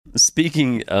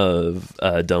Speaking of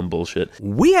dumb bullshit,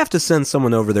 We have to send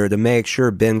someone over there to make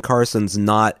sure Ben Carson's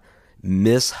not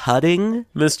mishutting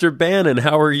Mr. Bannon,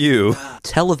 how are you?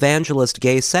 televangelist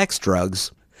gay sex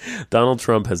drugs. Donald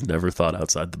Trump has never thought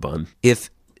outside the bun. If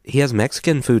he has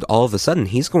Mexican food, all of a sudden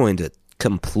he's going to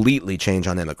completely change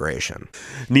on immigration.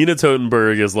 Nina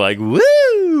Totenberg is like,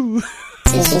 woo!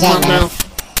 Sushi jackknife.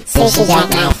 Sushi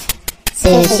jackknife.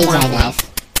 Sushi jackknife.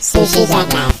 Sushi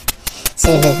jackknife.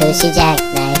 Sushi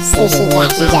jackknife.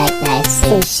 Sushi jackknife.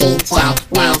 Sushi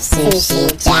jackknife.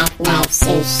 Sushi jackknife.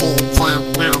 Sushi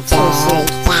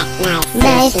jackknife.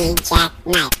 Sushi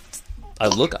jackknife. I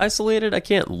look isolated? I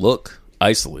can't look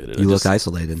isolated. You I look just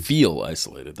isolated. feel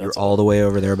isolated. You're That's all the way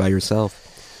over there by yourself.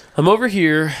 I'm over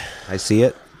here I see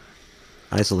it.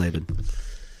 Isolated.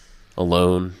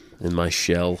 alone in my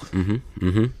shell.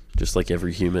 Just like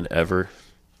every human ever.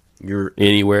 You're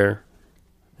Anywhere.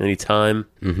 Anytime.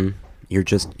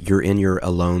 you're in your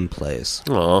alone place,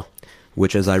 Aw.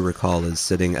 which, as I recall, is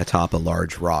sitting atop a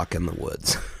large rock in the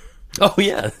woods. Oh,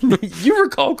 yeah. You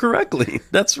recall correctly.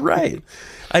 That's right.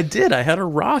 I did. I had a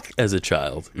rock as a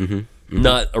child.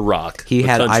 Not a rock. He a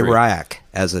had country. Iraq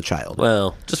as a child.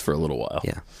 Well, just for a little while.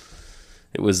 Yeah.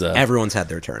 It was Everyone's had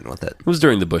their turn with it. it was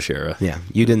during the Bush era. Yeah,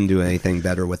 you didn't do anything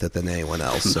better with it than anyone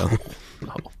else. So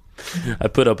I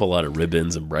put up a lot of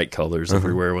ribbons and bright colors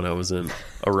everywhere when I was in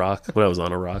Iraq. When I was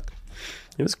on Iraq,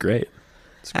 it was great.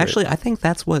 It's great. actually, I think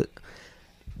that's what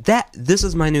this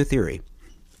is my new theory.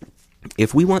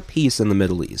 If we want peace in the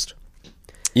Middle East,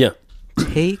 yeah.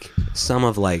 take some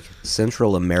of like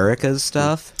Central America's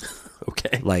stuff,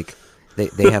 Okay. like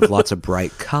they have lots of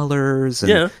bright colors and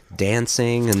Yeah.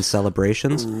 dancing and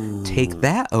celebrations. Take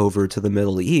that over to the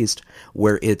Middle East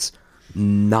where it's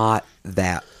not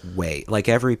that way. Like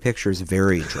every picture is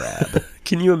very drab.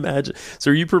 Can you imagine?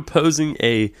 So, are you proposing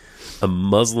a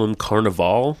Muslim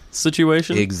carnival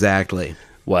situation? Exactly.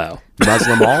 Wow.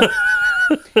 Muslim all?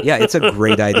 Yeah, it's a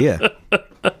great idea.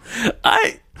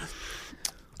 I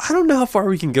don't know how far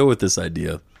we can go with this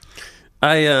idea.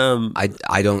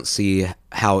 I don't see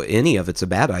how any of it's a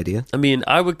bad idea. I mean,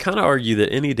 I would kind of argue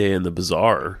that any day in the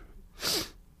bazaar,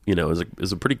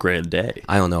 is a pretty grand day.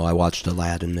 I don't know. I watched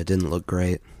Aladdin. It didn't look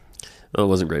great. Well, it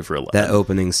wasn't great for Aladdin. That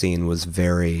opening scene was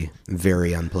very,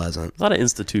 very unpleasant. A lot of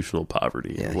institutional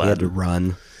poverty. Yeah, he had to Aladdin.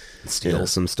 run, steal Yeah.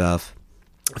 some stuff.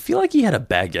 I feel like he had a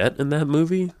baguette in that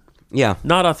movie. Yeah.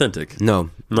 Not authentic. No.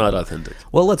 Not authentic.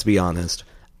 Well, let's be honest.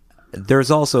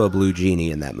 There's also a blue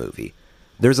genie in that movie.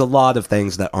 There's a lot of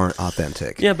things that aren't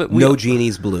authentic. Yeah, but no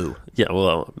genie's blue. Yeah,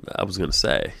 well, I was going to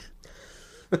say.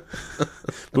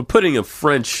 But putting a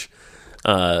French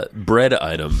bread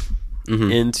item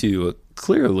into a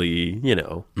clearly,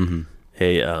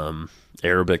 a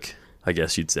Arabic, I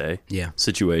guess you'd say, Yeah.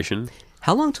 situation.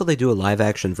 How long till they do a live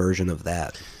action version of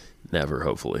that? Never,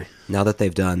 hopefully. Now that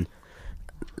they've done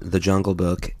The Jungle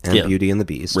Book and Yeah. Beauty and the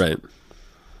Beast. Right.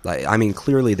 I mean,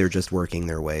 clearly they're just working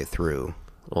their way through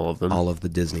All of them. all of the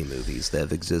Disney movies that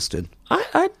have existed.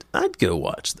 I'd go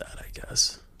watch that, I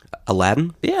guess.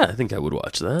 Aladdin? Yeah, I think I would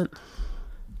watch that.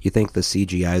 You think the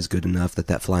CGI is good enough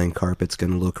that flying carpet's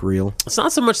going to look real? It's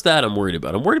not so much that I'm worried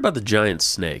about. I'm worried about the giant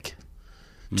snake.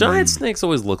 Giant snakes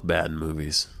always look bad in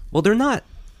movies. Well, they're not.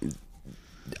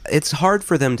 It's hard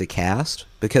for them to cast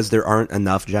because there aren't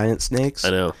enough giant snakes.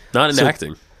 I know. Not in So-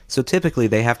 acting. So typically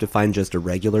they have to find just a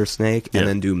regular snake and Yeah.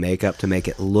 then do makeup to make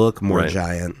it look more Right.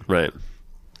 giant. Right.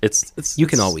 It's You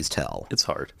can always tell. It's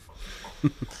hard.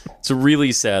 It's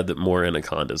really sad that more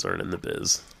anacondas aren't in the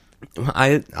biz.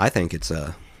 I think it's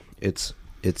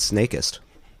snakest.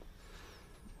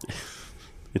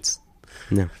 It's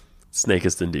No.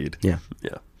 snakest indeed. Yeah.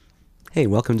 Yeah. Hey,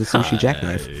 welcome to Sushi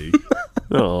Jackknife. Hey.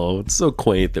 Oh, it's so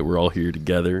quaint that we're all here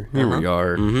together. Here we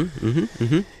are.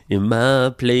 In my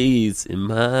place.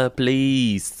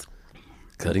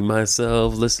 Cutting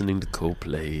myself, listening to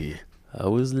Coldplay. I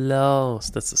was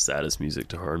lost. That's the saddest music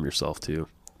to harm yourself to.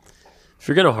 If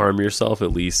you're going to harm yourself,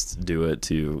 at least do it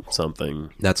to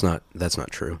something That's not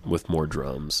true. with more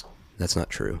drums. That's not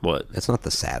true. What? That's not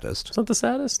the saddest. It's not the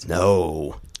saddest?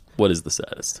 No. What is the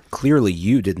saddest? Clearly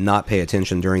you did not pay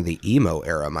attention during the emo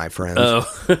era, my friend. Oh.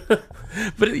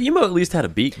 But emo at least had a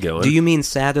beat going. Do you mean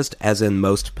saddest as in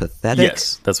most pathetic?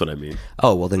 Yes, that's what I mean.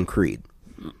 Oh, well then Creed.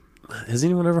 Has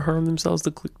anyone ever harmed themselves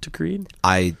to Creed?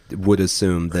 I would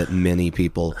assume that many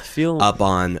people feel- up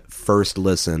on first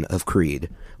listen of Creed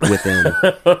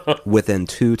within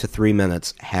 2 to 3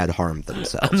 minutes had harmed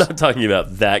themselves. I'm not talking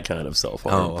about that kind of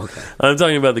self-harm. Oh, okay. I'm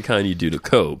talking about the kind you do to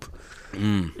cope.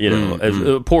 As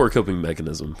a poor coping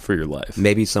mechanism for your life.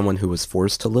 Maybe someone who was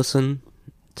forced to listen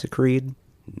to Creed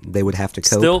they would have to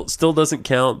cope. Still doesn't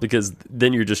count because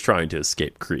then you're just trying to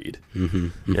escape Creed.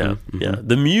 Yeah.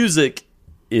 The music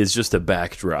is just a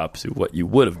backdrop to what you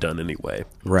would have done anyway.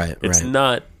 Right. It's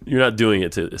not. You're not doing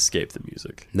it to escape the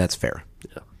music. That's fair.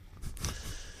 Yeah.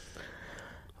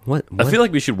 What? I feel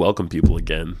like we should welcome people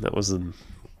again. That was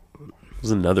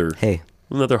another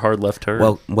hard left turn.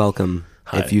 Well, welcome.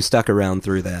 Hi. If you stuck around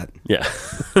through that. Yeah.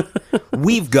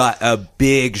 We've got a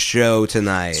big show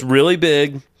tonight. It's really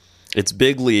big. It's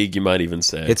big league, you might even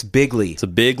say. It's bigly. It's a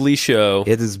bigly show.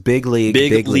 It is big league.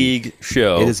 Big league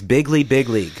show. It is bigly big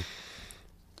league.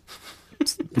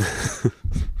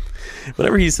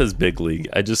 Whenever he says big league,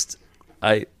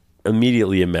 I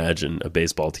immediately imagine a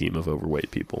baseball team of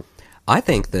overweight people. I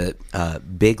think that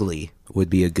Bigly would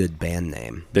be a good band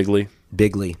name. Bigly?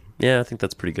 Bigly. Yeah, I think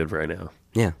that's pretty good right now.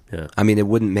 Yeah. Yeah. I mean, it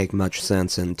wouldn't make much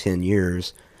sense in 10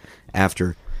 years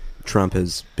after Trump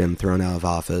has been thrown out of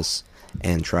office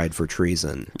and tried for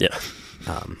treason. Yeah.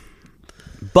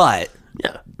 But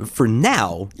Yeah. for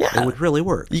now, Yeah. it would really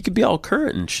work. You could be all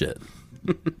current and shit.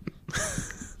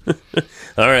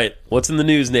 All right. What's in the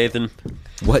news, Nathan?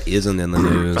 What isn't in the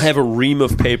news? I have a ream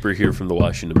of paper here from the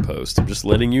Washington Post. I'm just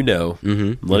letting you know.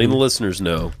 Letting the listeners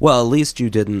know. Well, at least you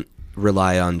didn't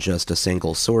rely on just a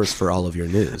single source for all of your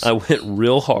news. I went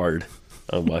real hard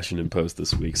on Washington Post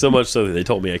this week. So much so that they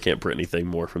told me I can't print anything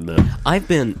more from them.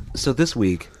 So this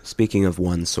week, speaking of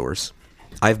one source,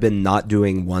 I've been not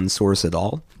doing one source at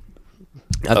all.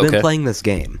 I've been playing this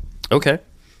game Okay.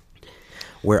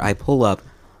 where I pull up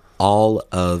all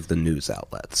of the news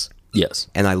outlets Yes.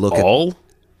 and I look All?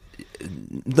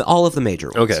 at all of the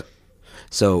major ones. Okay.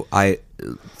 So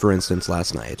for instance,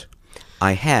 last night,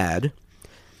 I had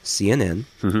CNN,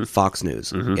 Fox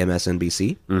News,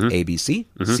 MSNBC, ABC,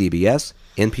 CBS,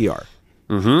 NPR,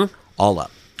 all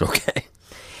up. Okay.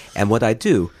 And what I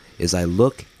do is I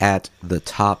look at the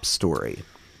top story.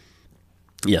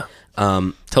 Yeah.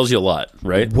 Tells you a lot,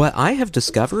 right? What I have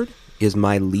discovered is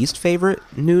my least favorite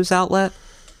news outlet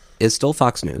is still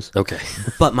Fox News. Okay.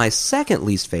 But my second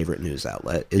least favorite news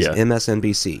outlet is Yeah.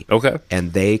 MSNBC. Okay.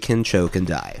 And they can choke and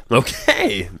die.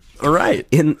 Okay. All right.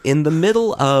 In the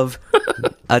middle of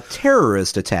a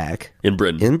terrorist attack In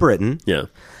Britain. in Britain, Yeah.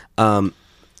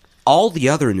 all the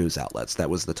other news outlets, that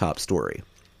was the top story.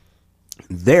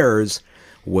 Theirs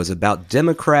was about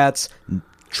Democrats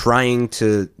trying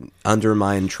to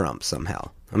undermine Trump somehow.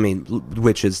 I mean,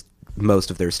 which is most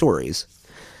of their stories.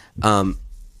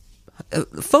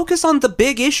 Focus on the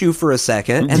big issue for a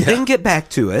second and then get back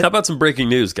to it. How about some breaking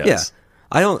news, guys?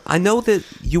 Yeah. I know that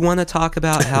you want to talk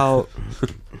about how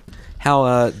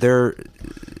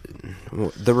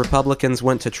the Republicans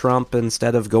went to Trump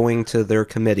instead of going to their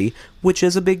committee, which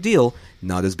is a big deal.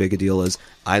 Not as big a deal as,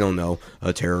 I don't know,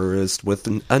 a terrorist with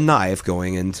a knife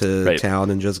going into town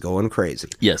and just going crazy.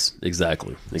 Yes,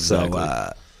 exactly.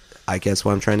 So I guess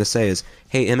what I'm trying to say is,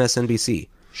 hey, MSNBC,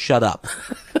 shut up.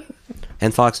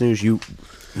 And Fox News, you're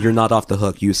not off the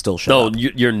hook. You still shut up. No,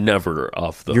 you're never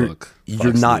off the hook.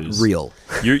 You're Fox not News. real.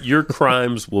 Your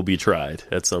crimes will be tried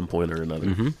at some point or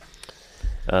another.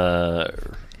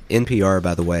 NPR,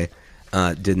 by the way,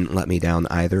 didn't let me down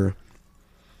either.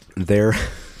 There.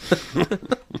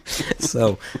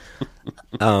 So,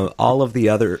 all of the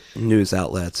other news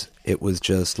outlets, it was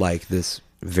just like this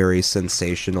very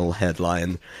sensational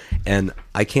headline. And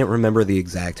I can't remember the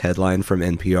exact headline from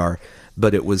NPR,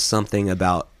 but it was something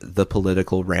about the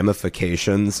political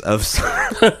ramifications of...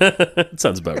 That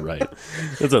sounds about right.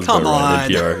 That sounds Come about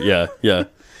right. on. NPR.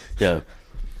 Yeah.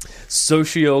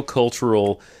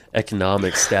 Socio-cultural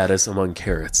economic status among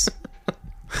carrots.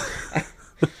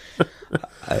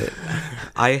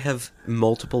 I have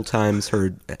multiple times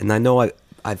heard, and I know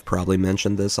I've probably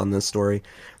mentioned this on this story,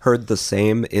 heard the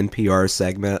same NPR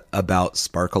segment about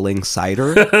sparkling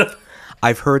cider.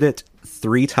 I've heard it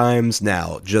 3 times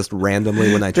now, just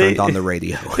randomly when I turned on the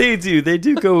radio.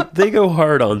 They go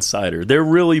hard on cider. They're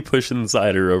really pushing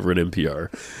cider over at NPR.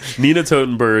 Nina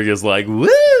Totenberg is like,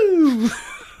 woo!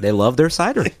 They love their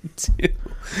cider.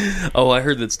 Oh, I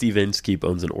heard that Steve Inskeep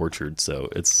owns an orchard, so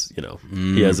it's,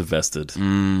 he has a vested.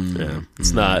 Yeah,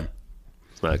 it's not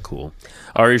cool.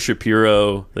 Ari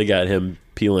Shapiro, they got him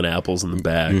peeling apples in the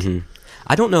back.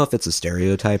 I don't know if it's a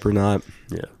stereotype or not,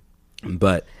 Yeah.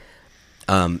 but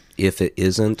if it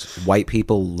isn't, white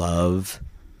people love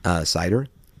cider,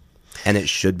 and it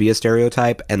should be a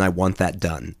stereotype, and I want that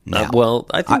done now. Well,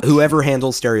 I think... whoever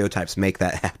handles stereotypes, make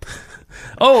that happen.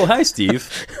 Oh, hi,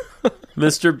 Steve.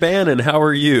 Mr. Bannon, how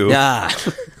are you? Yeah.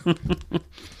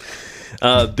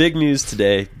 Big news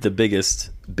today, the biggest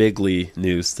bigly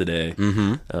news today.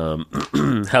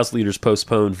 House leaders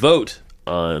postponed vote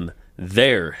on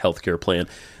their healthcare plan.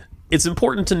 It's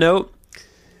important to note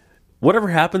whatever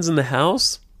happens in the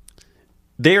House,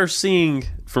 they are seeing,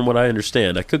 from what I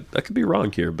understand, I could be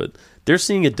wrong here, but they're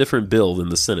seeing a different bill than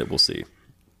the Senate will see.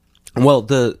 Well,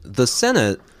 the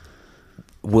Senate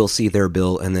will see their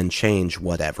bill and then change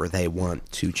whatever they want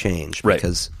to change Right.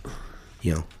 because,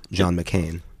 John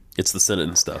McCain. It's the Senate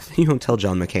and stuff. You don't tell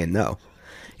John McCain no.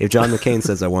 If John McCain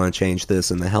says, I want to change this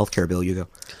in the healthcare bill, you go,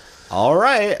 all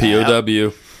right.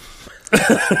 POW.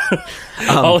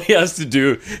 All he has to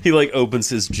do, he like opens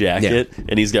his jacket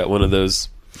and he's got one of those,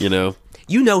 You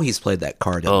know he's played that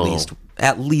card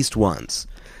at least once.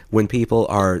 When people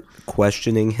are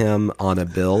questioning him on a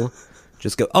bill,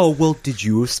 just go, oh, well, did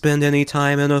you spend any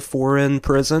time in a foreign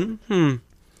prison?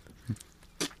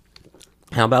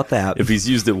 How about that? if he's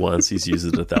used it once, he's used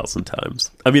it 1,000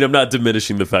 times. I mean, I'm not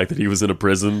diminishing the fact that he was in a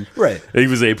prison. Right. He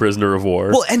was a prisoner of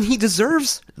war. Well, and he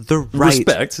deserves the right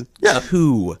Respect. Yeah.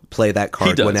 to play that He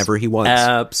card does. whenever he wants.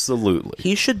 Absolutely.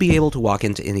 He should be able to walk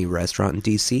into any restaurant in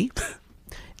D.C.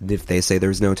 If they say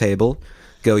there's no table,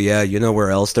 go, yeah, you know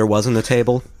where else there wasn't a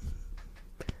table?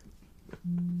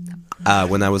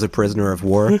 When I was a prisoner of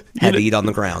war, had to eat on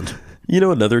the ground. You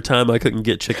know, another time I couldn't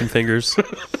get chicken fingers.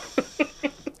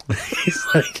 He's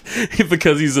like,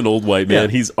 because he's an old white man, Yeah.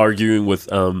 he's arguing with,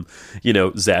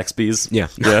 Zaxby's. Yeah.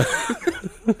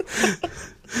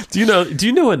 Do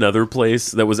you know another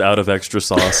place that was out of extra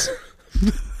sauce?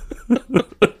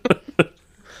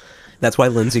 That's why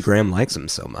Lindsey Graham likes him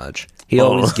so much. He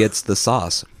always gets the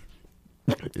sauce.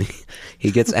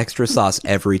 He gets extra sauce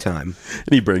every time.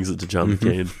 And he brings it to John Mm-hmm.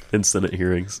 McCain in Senate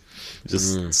hearings.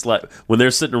 Just when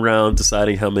they're sitting around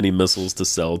deciding how many missiles to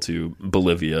sell to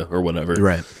Bolivia or whatever.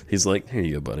 Right. He's like, here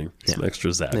you go, buddy. Some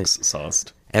extra Zax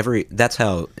sauced. That's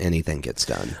how anything gets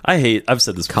done. I've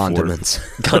said this before. Condiments.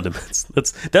 Condiments.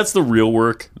 That's the real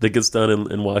work that gets done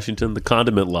in Washington. The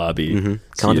condiment lobby.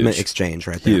 It's Condiment huge. exchange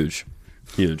right there.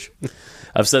 Huge.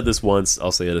 I've said this once.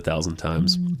 I'll say it 1,000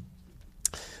 times.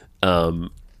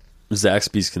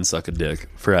 Zaxby's can suck a dick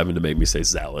for having to make me say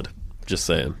salad. Just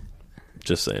saying.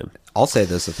 I'll say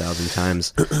this 1,000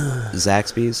 times.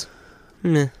 Zaxby's,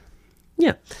 meh.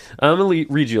 Yeah. I'm going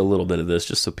to read you a little bit of this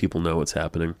just so people know what's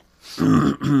happening.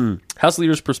 House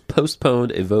leaders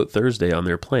postponed a vote Thursday on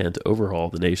their plan to overhaul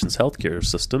the nation's healthcare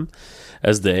system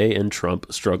as they and Trump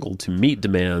struggled to meet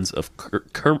demands of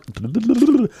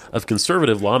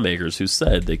conservative lawmakers who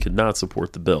said they could not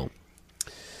support the bill.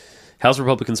 House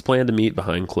Republicans plan to meet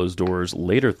behind closed doors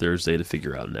later Thursday to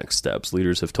figure out next steps.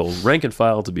 Leaders have told rank and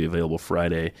file to be available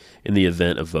Friday in the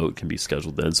event a vote can be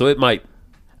scheduled then. So it might...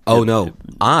 Oh, no.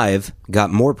 I've got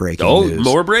more breaking news.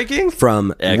 more breaking? From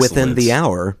within Excellent. the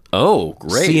hour. Oh,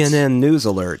 great. CNN News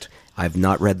Alert. I've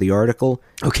not read the article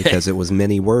Okay. because it was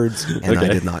many words and I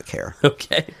Okay. did not care.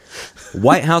 Okay.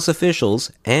 White House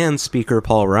officials and Speaker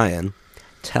Paul Ryan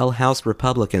tell House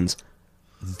Republicans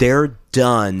they're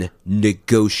done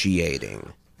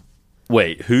negotiating.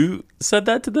 Wait, who said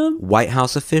that to them? White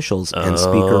House officials and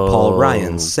Speaker Paul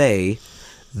Ryan say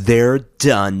they're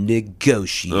done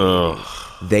negotiating.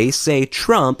 They say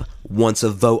Trump wants a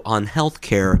vote on health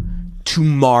care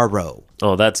tomorrow.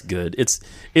 Oh, that's good. It's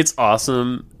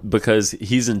awesome because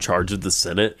he's in charge of the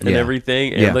Senate and Yeah.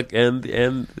 everything, and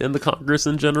Yeah. the Congress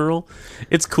in general.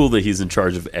 It's cool that he's in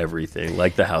charge of everything,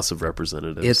 like the House of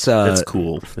Representatives. It's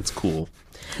cool. It's cool.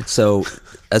 So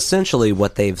essentially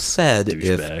what they've said,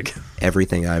 Douchebag. if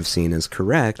everything I've seen is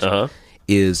correct, Uh-huh.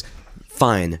 is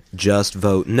fine, just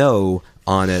vote no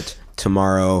on it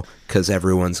tomorrow because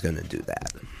everyone's going to do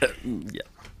that. Yeah.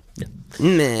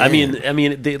 Meh. I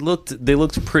mean, they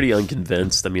looked pretty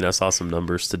unconvinced. I mean, I saw some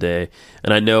numbers today,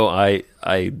 and I know I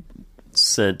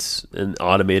sent an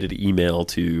automated email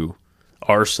to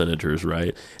our senators,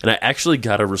 right? And I actually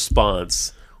got a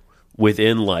response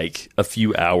within like a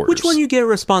few hours. Which one you get a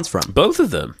response from? Both of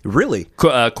them. Really?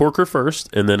 Corker first,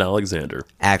 and then Alexander.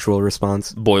 Actual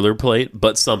response? Boilerplate,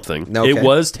 but something. Okay. It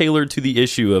was tailored to the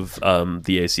issue of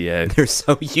the ACA. They're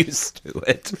so used to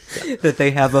it that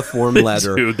they have a form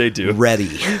letter They do.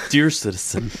 ready. Dear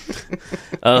citizen.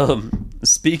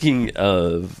 Speaking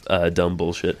of dumb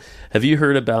bullshit, have you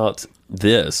heard about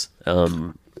this?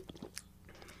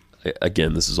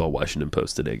 Again, this is all Washington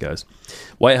Post today, guys.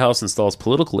 White House installs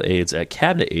political aides at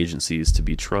cabinet agencies to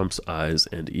be Trump's eyes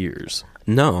and ears.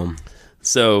 No.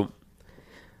 So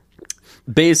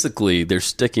basically, they're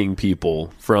sticking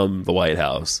people from the White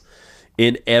House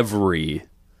in every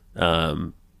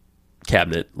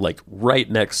cabinet, like right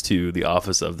next to the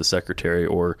office of the secretary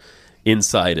or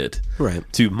inside it, Right.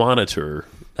 to monitor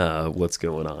what's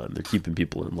going on. They're keeping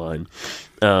people in line.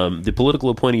 The political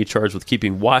appointee charged with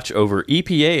keeping watch over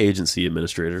EPA agency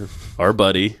administrator, our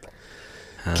buddy,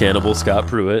 Cannibal Scott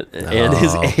Pruitt and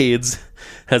his aides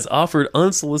has offered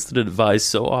unsolicited advice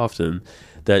so often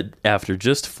that after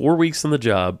just 4 weeks on the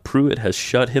job, Pruitt has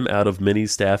shut him out of many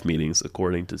staff meetings,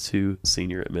 according to 2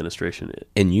 senior administration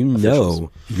And you officials.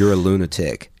 know you're a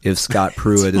lunatic if Scott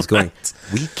Pruitt is going,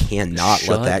 we cannot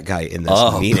Shut let that guy in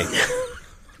this meeting.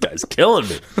 Guy's killing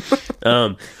me.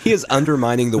 He is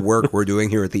undermining the work we're doing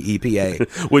here at the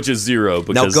EPA. Which is zero. Now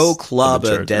Because go club I'm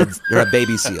in a charge. dead or a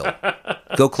baby seal.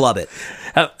 Go club it.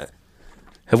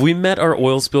 Have we met our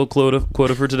oil spill quota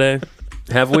for today?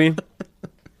 Have we?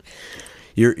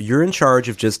 You're in charge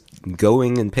of just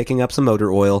going and picking up some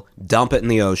motor oil, dump it in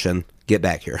the ocean, get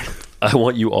back here. I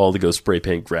want you all to go spray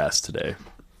paint grass today.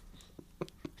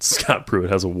 Scott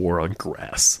Pruitt has a war on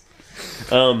grass.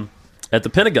 At the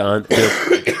Pentagon,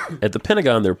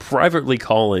 they're privately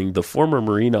calling the former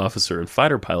Marine officer and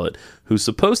fighter pilot who's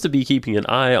supposed to be keeping an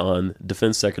eye on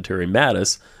Defense Secretary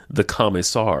Mattis the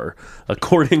Commissar,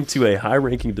 according to a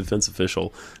high-ranking defense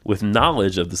official with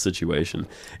knowledge of the situation.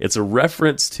 It's a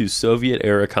reference to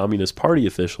Soviet-era Communist Party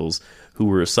officials who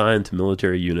were assigned to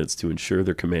military units to ensure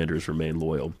their commanders remain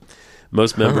loyal.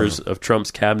 Most members of Trump's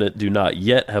cabinet do not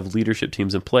yet have leadership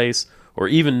teams in place or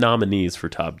even nominees for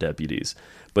top deputies.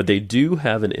 But they do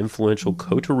have an influential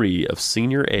coterie of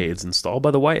senior aides installed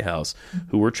by the White House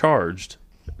who were charged.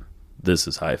 This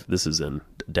is in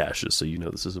dashes, so you know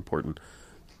this is important.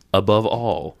 Above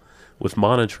all, with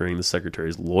monitoring the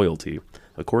secretary's loyalty,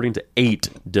 according to 8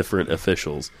 different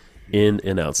officials in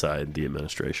and outside the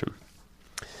administration.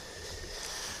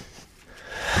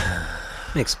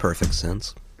 Makes perfect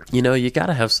sense. You know, you got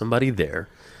to have somebody there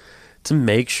to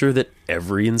make sure that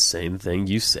every insane thing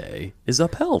you say is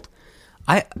upheld.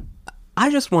 I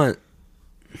just want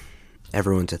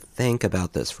everyone to think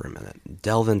about this for a minute.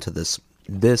 Delve into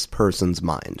this person's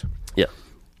mind. Yeah.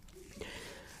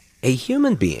 A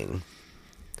human being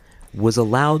was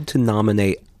allowed to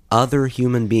nominate other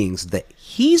human beings that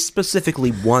he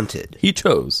specifically wanted He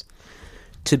chose.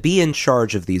 to be in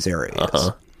charge of these areas.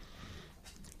 Uh-huh.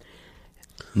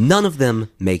 None of them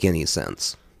make any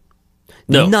sense.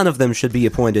 No. None of them should be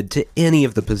appointed to any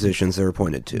of the positions they're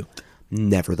appointed to.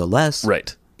 Nevertheless,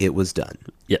 Right. it was done.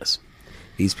 Yes.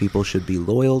 These people should be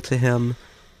loyal to him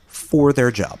for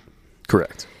their job.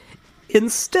 Correct.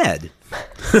 Instead,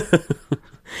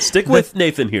 Stick with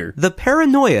Nathan here. the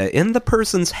paranoia in the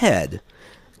person's head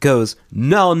goes,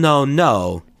 no, no,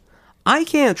 no. I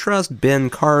can't trust Ben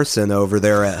Carson over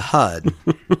there at HUD.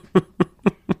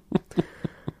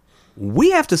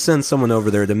 We have to send someone over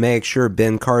there to make sure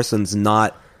Ben Carson's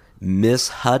not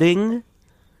mis-HUDing.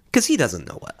 Because he doesn't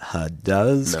know what HUD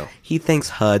does. No. He thinks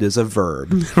HUD is a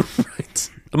verb. Right.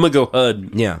 I'm going to go HUD.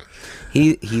 Yeah.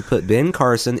 He put Ben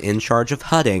Carson in charge of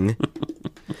HUDing.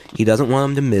 He doesn't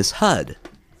want him to miss HUD.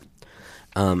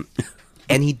 And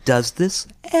he does this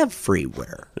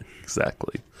everywhere.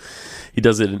 Exactly. He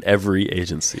does it in every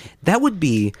agency. That would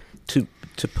be, to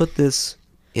put this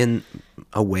in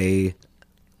a way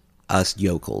us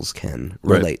yokels can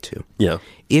relate to. Yeah.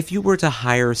 If you were to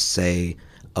hire, say,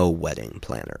 a wedding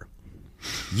planner,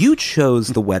 you chose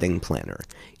the wedding planner.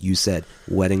 You said,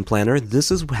 wedding planner,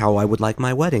 this is how I would like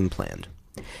my wedding planned.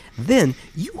 Then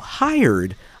you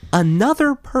hired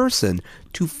another person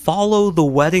to follow the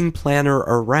wedding planner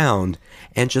around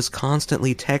and just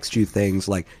constantly text you things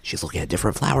like, she's looking at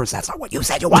different flowers. That's not what you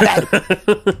said you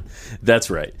wanted. That's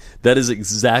right. That is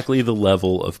exactly the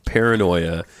level of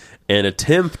paranoia and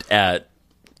attempt at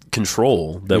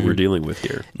control that we're dealing with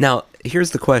here. Now,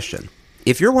 here's the question.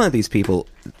 If you're one of these people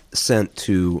sent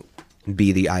to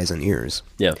be the eyes and ears,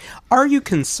 Yeah. are you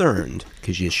concerned,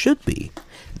 because you should be,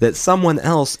 that someone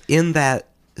else in that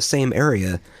same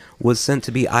area was sent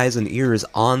to be eyes and ears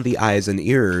on the eyes and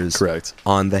ears Correct.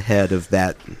 on the head of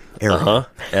that area? Uh-huh.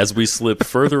 As we slip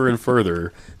further and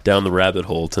further down the rabbit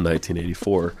hole to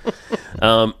 1984.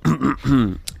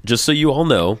 Just so you all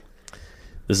know,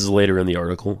 this is later in the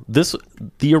article,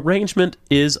 the arrangement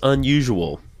is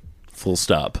unusual. Full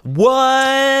stop.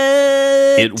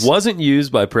 What? It wasn't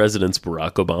used by Presidents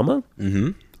Barack Obama,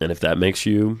 and if that makes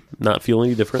you not feel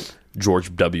any different,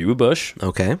 George W. Bush,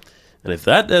 Okay. and if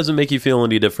that doesn't make you feel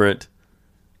any different,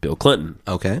 Bill Clinton.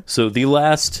 Okay. So the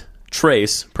last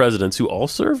trace presidents who all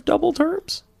served double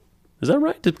terms? Is that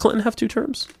right? Did Clinton have 2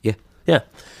 terms? Yeah. Yeah.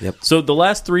 Yep. So the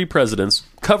last 3 presidents,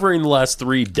 covering the last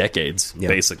 3 decades, Yep.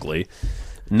 basically,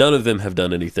 none of them have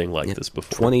done anything like this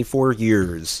before. 24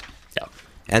 years. Yeah.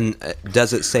 And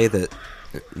does it say that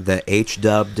the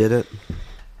H-Dub did it?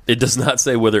 It does not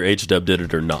say whether H-Dub did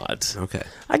it or not. Okay.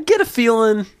 I get a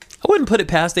feeling, I wouldn't put it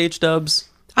past H-Dubs,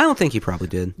 I don't think he probably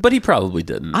did. but he probably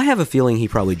didn't. I have a feeling he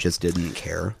probably just didn't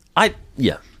care. I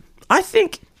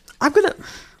think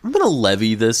I'm going to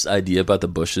levy this idea about the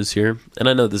Bushes here. And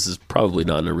I know this is probably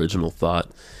not an original thought.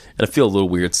 And I feel a little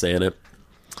weird saying it.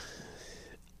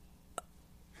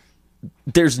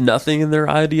 There's nothing in their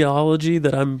ideology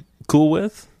that I'm cool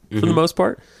with, for the most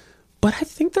part. But I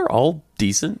think they're all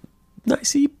decent,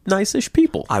 nice-ish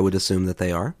people. I would assume that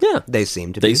they are. Yeah. They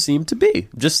seem to They be. seem to be.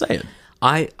 Just saying.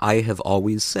 I have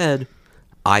always said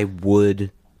I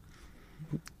would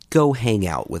go hang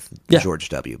out with Yeah. George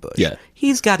W. Bush. Yeah.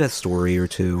 He's got a story or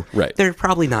two. Right. They're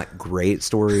probably not great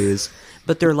stories,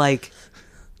 but they're like,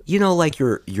 you know, like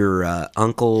your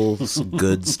uncle's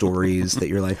good stories that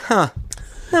you're like, huh,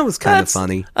 that was kind of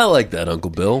funny. I like that,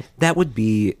 Uncle Bill. That would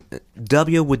be,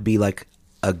 W would be like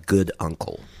a good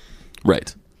uncle.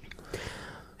 Right.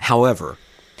 However,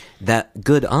 that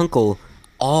good uncle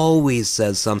always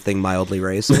says something mildly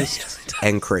racist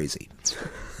and crazy.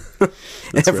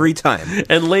 Every time.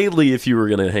 And lately, if you were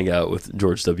going to hang out with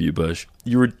George W. Bush,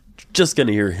 you were just going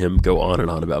to hear him go on and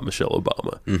on about Michelle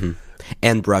Obama.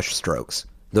 And brush strokes.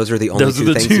 Those are the only Those are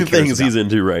two the things two he cares things he's about.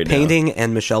 into right now. Painting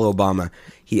and Michelle Obama.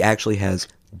 He actually has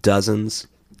dozens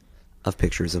of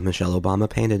pictures of Michelle Obama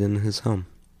painted in his home.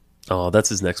 Oh, that's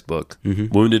his next book.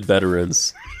 Wounded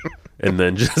Veterans. And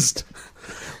then just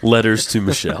letters to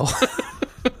Michelle.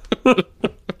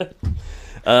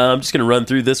 I'm just going to run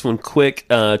through this one quick.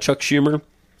 Chuck Schumer,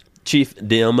 Chief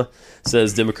Dim,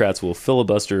 says Democrats will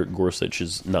filibuster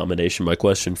Gorsuch's nomination. My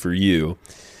question for you,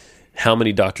 how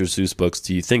many Dr. Seuss books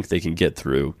do you think they can get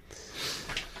through?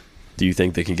 Do you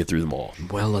think they can get through them all?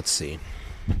 Well, let's see.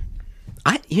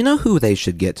 You know who they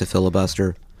should get to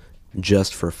filibuster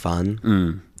just for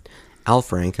fun? Al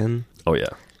Franken. Oh, yeah.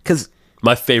 Because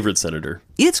My favorite senator.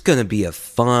 it's going to be a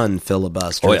fun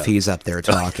filibuster Oh, yeah. if he's up there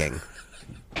talking.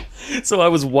 So I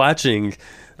was watching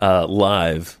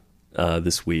live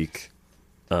this week,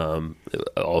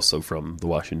 also from the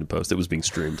Washington Post. It was being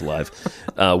streamed live.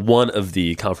 One of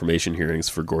the confirmation hearings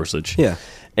for Gorsuch. Yeah.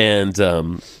 And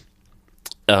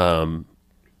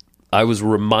I was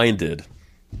reminded,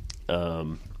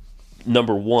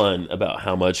 number one, about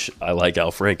how much I like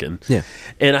Al Franken. Yeah.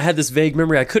 And I had this vague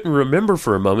memory. I couldn't remember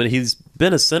for a moment. He's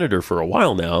been a senator for a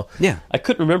while now. Yeah. I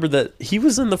couldn't remember that he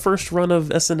was in the first run of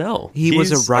SNL. He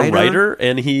was a He's writer.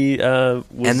 and he was...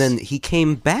 And then he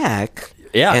came back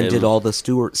Yeah, and and- did all the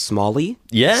Stuart Smalley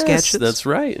Yes, sketches. that's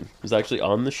right. He was actually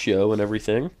on the show and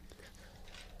everything.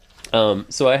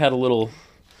 So I had a little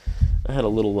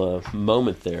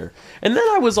moment there, and then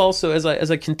I was also as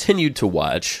I continued to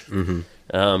watch, kind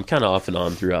of off and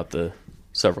on throughout the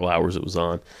several hours it was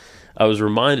on, I was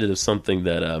reminded of something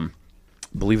that,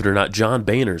 believe it or not, John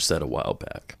Boehner said a while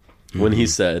back when he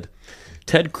said,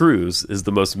 "Ted Cruz is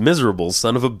the most miserable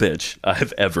son of a bitch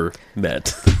I've ever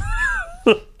met."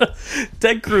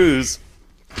 Ted Cruz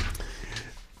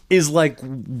is like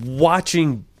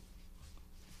watching,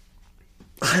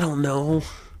 I don't know,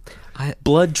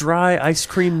 blood dry, ice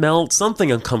cream melt,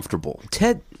 something uncomfortable.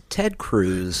 Ted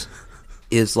Cruz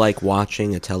is like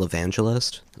watching a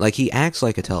televangelist. Like, he acts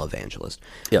like a televangelist.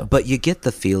 Yeah. But you get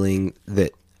the feeling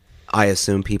that I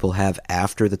assume people have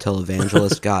after the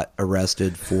televangelist got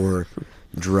arrested for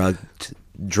drugged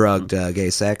gay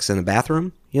sex in a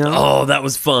bathroom, you know? Oh, that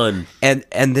was fun. And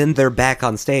then they're back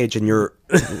on stage, and you're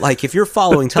like, if you're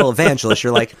following televangelists,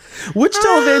 you're like, Which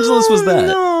televangelist was that?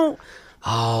 no.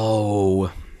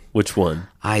 Oh, Which one?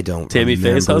 I don't Tammy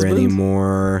Faye's remember husband?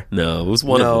 anymore. No, it was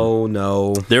one of them.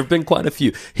 No. There have been quite a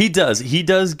few. He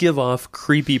does give off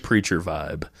creepy preacher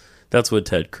vibe. That's what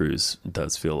Ted Cruz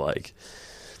does feel like.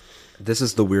 This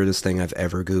is the weirdest thing I've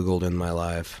ever Googled in my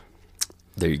life.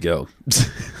 There you go.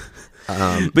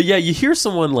 But yeah, you hear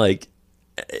someone like,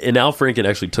 and Al Franken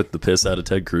actually took the piss out of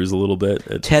Ted Cruz a little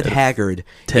bit. Ted Haggard.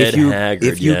 Ted Haggard,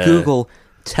 If you yeah. Google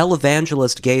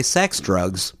televangelist gay sex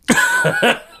drugs,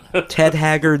 Ted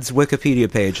Haggard's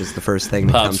Wikipedia page is the first thing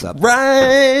that Pops comes up.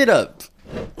 right up.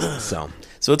 So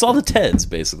it's all the Teds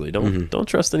basically. Don't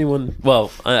trust anyone.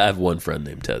 Well, I have one friend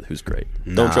named Ted who's great.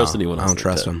 No, Don't trust anyone else. I don't named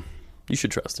trust Ted. him. You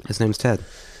should trust him. His name's Ted.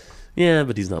 Yeah,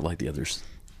 but he's not like the others.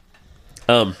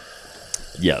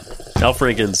 Yeah. Al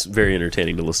Franken's very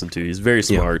entertaining to listen to. He's very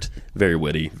smart, very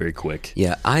witty, very quick.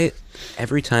 Yeah,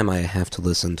 every time I have to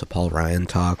listen to Paul Ryan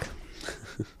talk,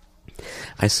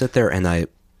 I sit there and I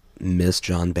miss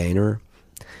John Boehner,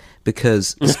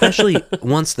 because especially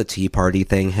once the Tea Party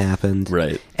thing happened,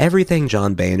 Right. everything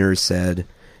John Boehner said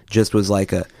just was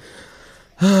like a,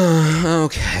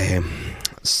 okay,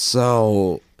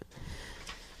 so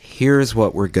here's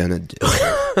what we're gonna do.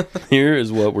 Here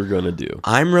is what we're going to do.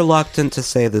 I'm reluctant to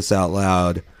say this out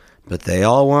loud, but they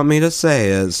all want me to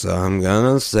say it, so I'm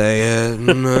gonna say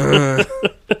it.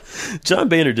 John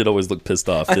Boehner did always look pissed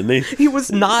off, didn't he? He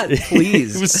was not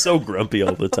pleased. He was so grumpy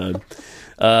all the time.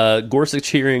 Gorsuch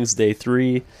hearings, day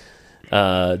 3.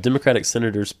 Democratic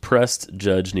senators pressed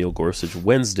Judge Neil Gorsuch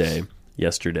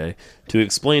yesterday, to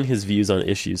explain his views on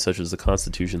issues such as the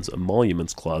Constitution's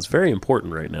emoluments clause. Very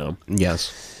important right now.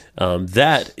 Yes.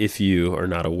 That, if you are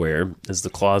not aware, is the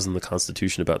clause in the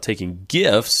Constitution about taking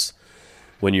gifts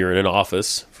when you're in an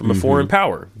office from a foreign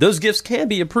power. Those gifts can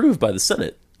be approved by the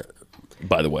Senate,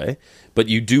 by the way, but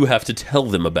you do have to tell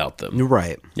them about them.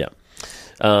 Right. Yeah.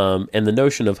 And the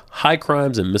notion of high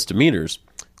crimes and misdemeanors,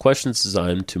 questions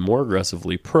designed to more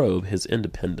aggressively probe his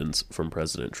independence from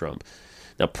President Trump.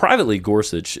 Now, privately,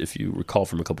 Gorsuch, if you recall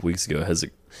from a couple weeks ago,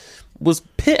 was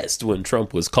pissed when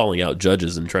Trump was calling out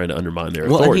judges and trying to undermine their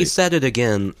authority. Well, and he said it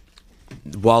again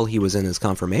while he was in his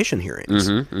confirmation hearings,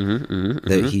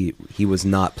 that he was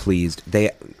not pleased.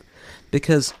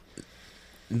 Because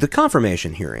the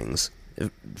confirmation hearings,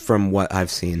 from what I've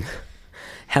seen,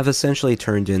 have essentially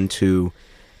turned into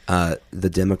the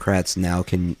Democrats now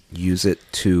can use it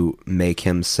to make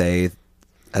him say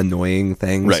annoying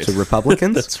things to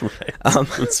Republicans. That's right.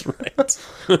 That's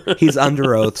right. He's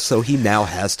under oath, so he now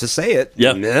has to say it.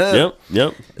 Yep.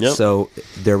 So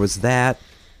there was that.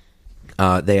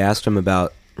 They asked him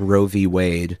about Roe v.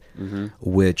 Wade,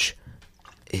 which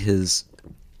his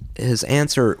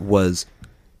answer was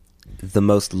the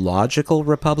most logical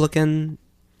Republican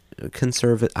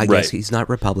conservative. I guess he's not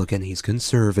Republican; he's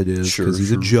conservative because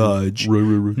he's a judge.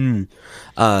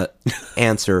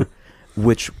 Answer,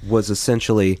 which was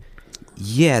essentially,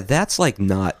 yeah, that's like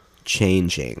not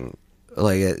changing,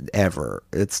 like ever.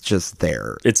 It's just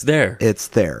there. It's there. It's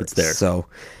there. It's there. So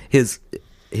his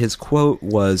quote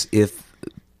was, if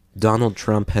Donald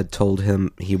Trump had told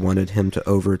him he wanted him to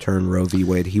overturn Roe v.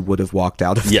 Wade, he would have walked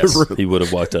out of the room. Yes, he would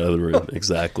have walked out of the room.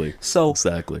 Exactly.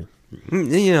 Exactly.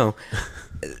 You know,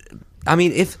 I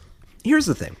mean, here's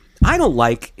the thing. I don't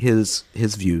like his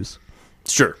views.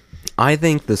 Sure. I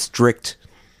think the strict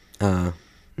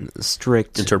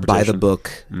interpretation by the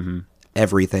book,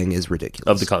 everything is ridiculous.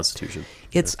 Of the Constitution.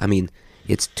 It's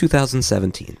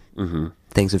 2017.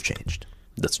 Things have changed.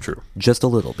 That's true. Just a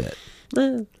little bit.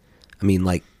 I mean,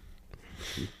 like,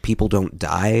 people don't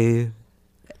die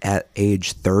at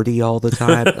age 30 all the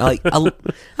time. Like,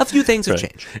 a few things have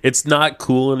changed. It's not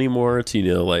cool anymore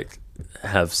to, like,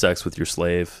 have sex with your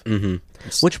slave.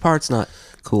 Which part's not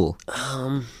cool?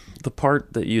 The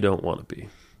part that you don't want to be.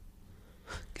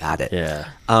 Got it. Yeah.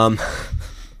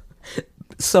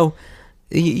 So,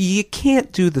 you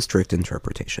can't do the strict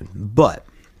interpretation. But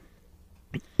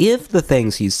if the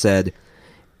things he said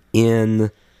in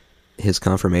his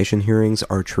confirmation hearings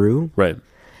are true, right?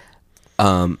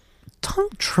 Donald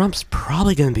Trump's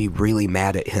probably going to be really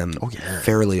mad at him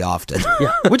fairly often.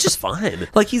 Yeah, which is fine.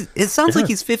 Like it sounds like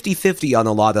he's 50-50 on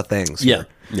a lot of things. Yeah.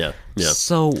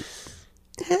 So,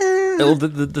 well,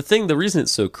 the reason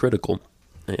it's so critical,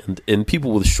 and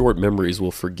people with short memories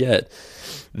will forget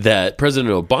that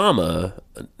President Obama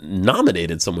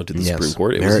nominated someone to the Supreme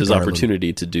Court. It was his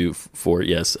opportunity to do for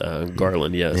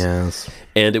Garland. Yes,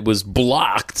 and it was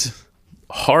blocked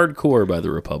hardcore by the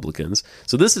Republicans.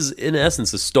 So this is in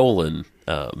essence a stolen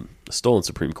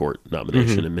Supreme Court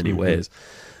nomination in many ways.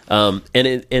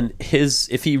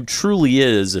 If he truly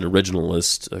is an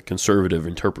originalist, a conservative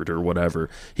interpreter, whatever,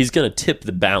 he's going to tip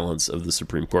the balance of the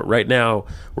Supreme Court. Right now,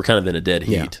 we're kind of in a dead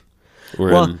heat.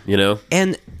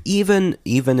 And even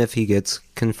if he gets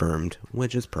confirmed,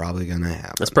 which is probably going to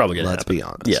happen. That's probably going to happen. Let's be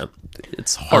honest. Yeah.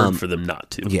 It's hard for them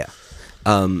not to. Yeah.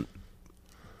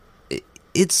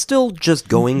 It's still just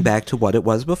going back to what it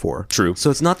was before. True.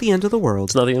 So it's not the end of the world.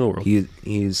 It's not the end of the world.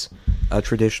 He's a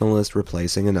traditionalist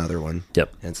replacing another one.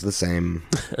 Yep. It's the same.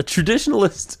 A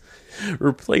traditionalist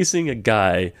replacing a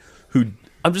guy who,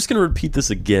 I'm just going to repeat this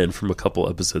again from a couple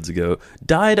episodes ago,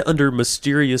 died under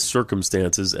mysterious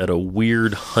circumstances at a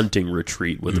weird hunting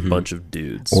retreat with a bunch of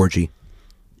dudes. Orgy.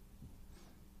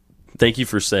 Thank you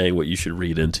for saying what you should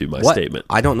read into my statement.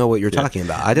 I don't know what you're talking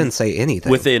about. I didn't say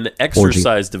anything. With an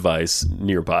exercise device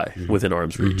nearby, within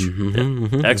arm's reach.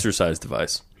 Exercise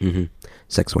device.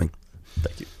 Sex swing.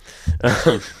 Thank you.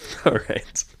 All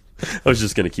right. I was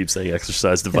just going to keep saying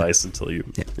exercise device until you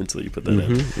put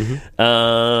that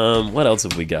in. What else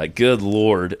have we got? Good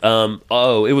Lord.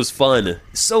 It was fun.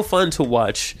 So fun to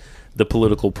watch the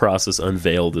political process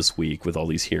unveil this week with all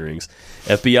these hearings.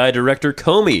 FBI Director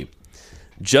Comey.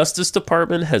 Justice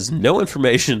Department has no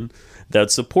information that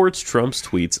supports Trump's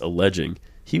tweets alleging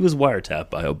he was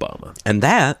wiretapped by Obama. And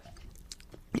that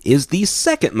is the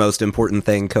second most important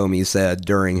thing Comey said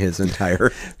during his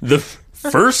entire... The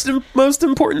first most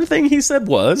important thing he said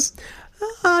was...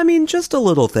 I mean, just a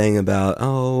little thing about,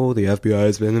 the FBI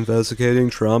has been investigating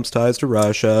Trump's ties to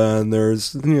Russia, and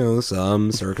there's,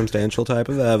 some circumstantial type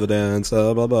of evidence,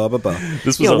 blah, blah, blah, blah.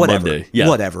 This was on whatever. Monday. Yeah.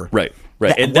 Whatever. Right.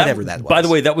 And whatever that was. By the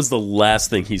way, that was the last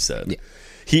thing he said. Yeah.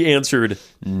 He answered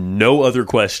no other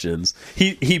questions.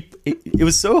 It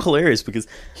was so hilarious because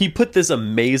he put this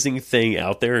amazing thing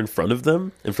out there in front of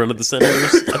them, in front of the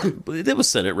senators. It was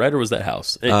Senate, right? Or was that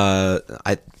House? Either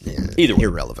way.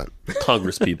 Irrelevant.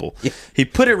 Congress people. Yeah. He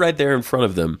put it right there in front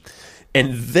of them,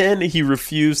 and then he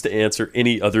refused to answer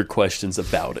any other questions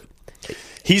about it.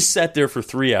 He sat there for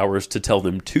 3 hours to tell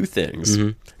them two things.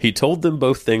 Mm-hmm. He told them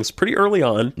both things pretty early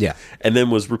on, and then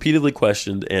was repeatedly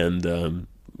questioned and,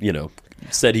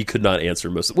 said he could not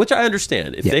answer most of it, which I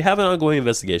understand. If they have an ongoing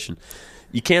investigation,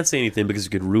 you can't say anything because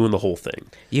you could ruin the whole thing.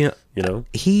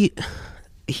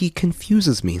 He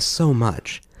confuses me so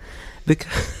much.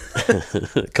 Because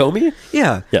Comey?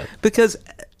 Yeah. Because,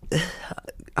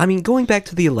 going back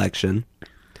to the election,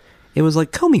 it was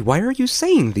like, Comey, why are you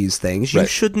saying these things? You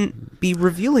shouldn't be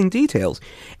revealing details.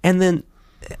 And then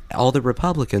all the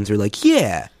Republicans are like,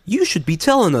 yeah, you should be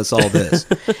telling us all this.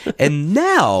 And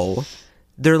now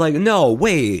they're like, no,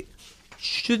 wait,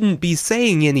 shouldn't be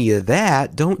saying any of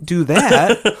that. Don't do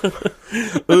that.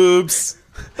 Oops.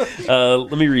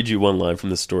 Let me read you one line from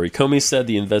the story. Comey said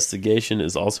the investigation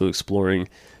is also exploring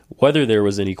whether there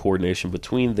was any coordination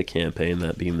between the campaign,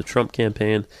 that being the Trump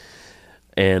campaign,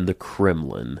 and the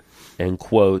Kremlin, and,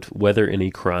 quote, whether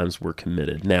any crimes were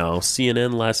committed. Now,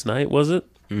 CNN last night, was it?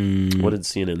 What did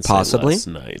CNN say last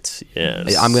night?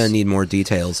 Yes. I'm going to need more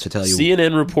details to tell you.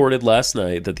 CNN reported last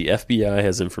night that the FBI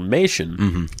has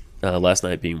information, last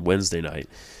night being Wednesday night,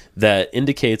 that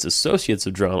indicates associates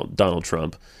of Donald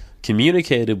Trump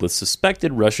communicated with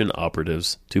suspected Russian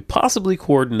operatives to possibly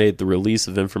coordinate the release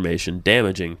of information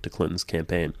damaging to Clinton's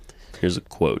campaign. Here's a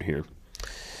quote here.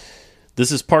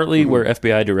 This is partly where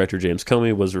FBI Director James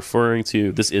Comey was referring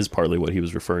to. This is partly what he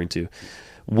was referring to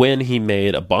when he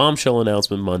made a bombshell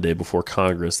announcement Monday before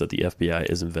Congress that the FBI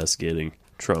is investigating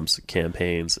Trump's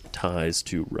campaign's ties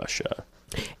to Russia.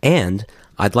 And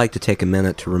I'd like to take a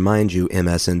minute to remind you,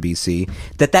 MSNBC,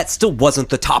 that still wasn't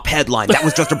the top headline. That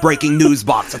was just a breaking news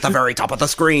box at the very top of the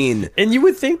screen. And you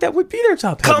would think that would be their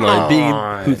top headline,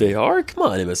 being who they are. Come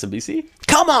on, MSNBC.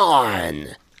 Come on!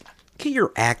 Get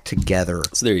your act together.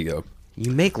 So there you go.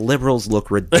 You make liberals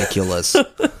look ridiculous.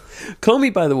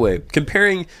 Comey, by the way,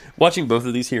 watching both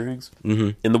of these hearings,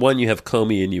 in the one you have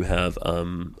Comey and you have,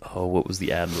 what was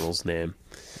the admiral's name?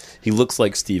 He looks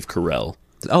like Steve Carell.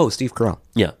 Oh, Steve Carell.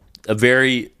 Yeah. A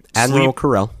very... Admiral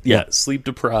Carell. Yeah,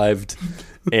 sleep-deprived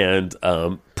and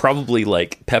probably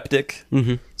like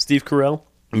peptic Steve Carell.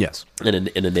 Yes. In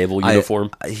a naval uniform.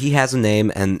 He has a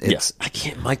name, and it's... I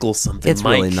can't... Michael something. It's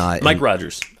really not... Mike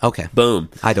Rogers. Okay. Boom.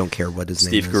 I don't care what his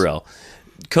name is. Steve Carell.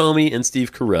 Comey and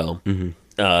Steve Carell.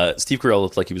 Steve Carell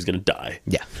looked like he was going to die.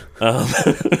 Yeah.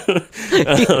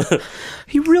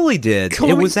 He really did.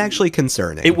 It was actually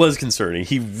concerning. It was concerning.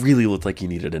 He really looked like he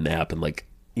needed a nap and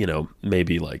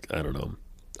maybe I don't know,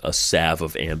 a salve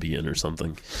of Ambien or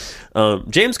something.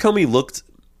 James Comey looked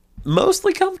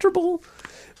mostly comfortable,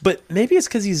 but maybe it's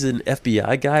because he's an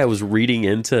FBI guy. I was reading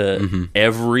into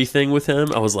everything with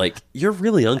him. I was like, you're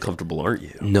really uncomfortable, aren't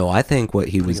you? No, I think what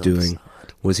he was doing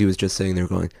was he was just sitting there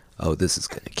going, oh, this is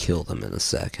going to kill them in a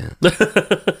second.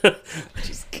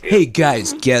 Hey,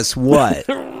 guys, guess what?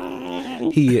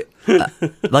 He,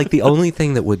 the only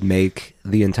thing that would make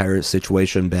the entire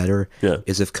situation better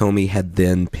is if Comey had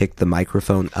then picked the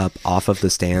microphone up off of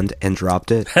the stand and dropped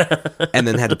it, and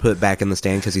then had to put it back in the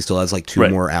stand because he still has 2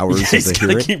 more hours of the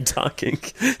hearing. He's keep talking.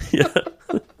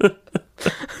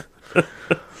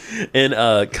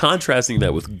 And contrasting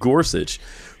that with Gorsuch,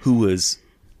 who was...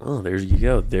 Oh, there you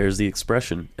go. There's the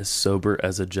expression, as sober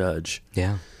as a judge.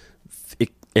 Yeah.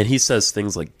 And he says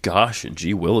things like, gosh, and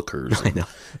gee willikers. I know.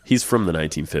 He's from the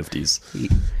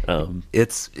 1950s.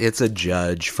 It's a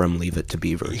judge from Leave It to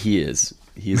Beaver. He is.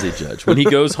 He is a judge. When he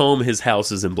goes home, his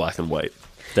house is in black and white.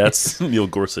 That's Neil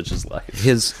Gorsuch's life.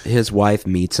 His wife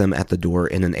meets him at the door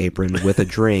in an apron with a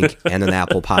drink and an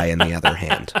apple pie in the other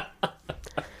hand.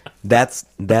 That's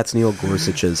Neil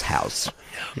Gorsuch's house.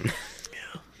 Yeah.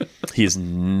 He's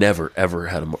never, ever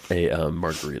had a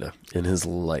margarita in his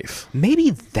life.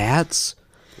 Maybe that's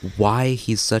why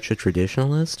he's such a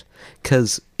traditionalist,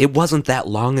 because it wasn't that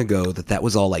long ago that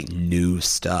was all new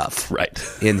stuff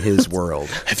in his world.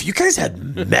 Have you guys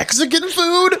had Mexican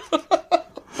food?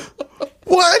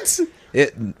 What?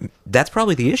 That's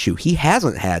probably the issue. He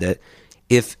hasn't had it.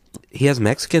 If he has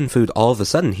Mexican food, all of a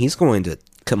sudden he's going to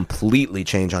completely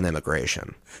change on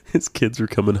immigration. His kids are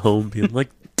coming home being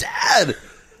like, Dad,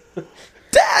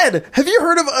 Dad, have you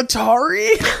heard of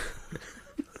Atari?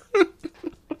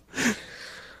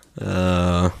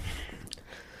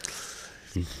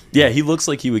 Yeah, he looks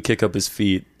like he would kick up his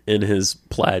feet in his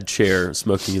plaid chair,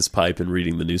 smoking his pipe and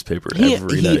reading the newspaper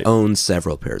every He night. owns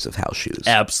several pairs of house shoes.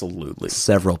 Absolutely.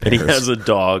 Several And pairs. he has a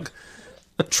dog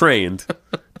trained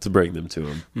to bring them to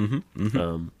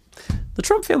him. The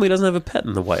Trump family doesn't have a pet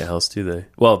in the White House, do they?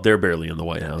 Well, they're barely in the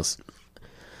White House.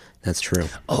 That's true.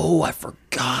 Oh, I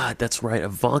forgot. That's right.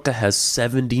 Ivanka has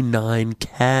 79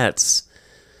 cats.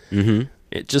 Mm-hmm.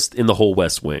 It just in the whole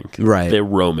West Wing. Right. They're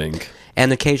roaming.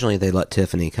 And occasionally they let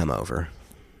Tiffany come over.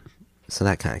 So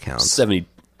that kind of counts.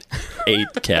 78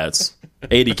 cats.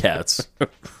 80 cats.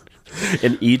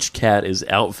 And each cat is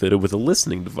outfitted with a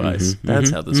listening device. That's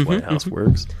how this White House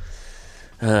works.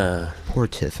 Poor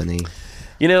Tiffany.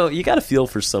 You know, you got to feel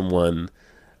for someone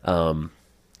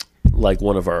like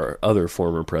one of our other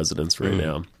former presidents right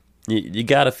now. You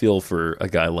got to feel for a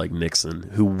guy like Nixon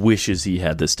who wishes he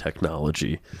had this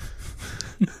technology.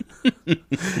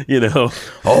 You know?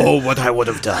 Oh, what I would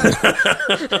have done.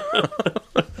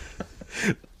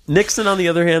 Nixon, on the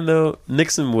other hand, though,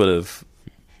 Nixon would have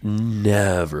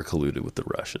never colluded with the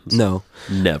Russians. No.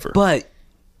 Never. But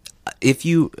if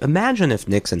you imagine if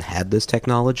Nixon had this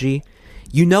technology,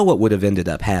 you know what would have ended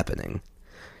up happening.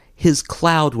 His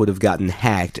cloud would have gotten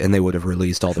hacked and they would have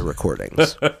released all the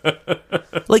recordings.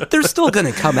 Like, they're still going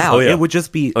to come out. Oh, yeah. It would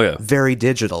just be Oh, yeah. very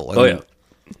digital. Oh, yeah.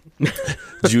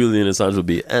 Julian Assange would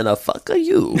be, and a fuck are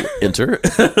you, enter.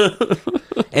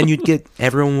 And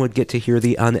everyone would get to hear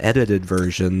the unedited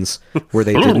versions where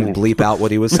they didn't bleep out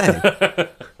what he was saying.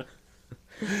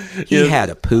 He had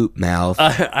a poop mouth.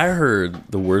 I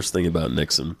heard the worst thing about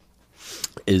Nixon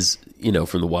is, you know,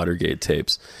 from the Watergate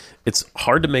tapes, it's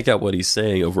hard to make out what he's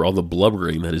saying over all the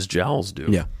blubbering that his jowls do.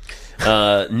 Yeah.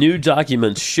 New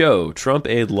documents show Trump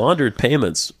aide laundered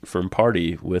payments from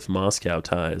party with Moscow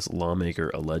ties, lawmaker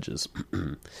alleges.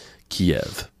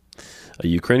 Kiev. A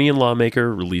Ukrainian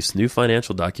lawmaker released new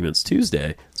financial documents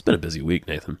Tuesday. It's been a busy week,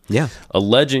 Nathan. Yeah.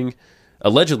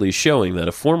 Allegedly showing that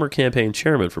a former campaign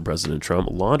chairman for President Trump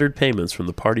laundered payments from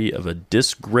the party of a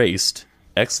disgraced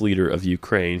ex-leader of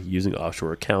Ukraine using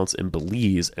offshore accounts in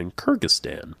Belize and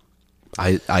Kyrgyzstan.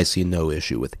 I see no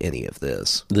issue with any of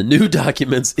this. The new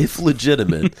documents, if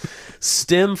legitimate,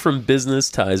 stem from business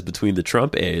ties between the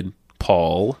Trump aide,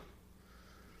 Paul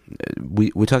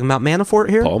We talking about Manafort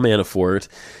here? Manafort,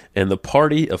 and the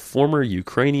party of former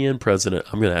Ukrainian president,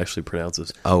 I'm going to actually pronounce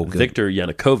this, Oh, good. Viktor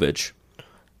Yanukovych.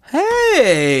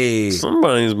 Hey!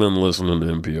 Somebody's been listening to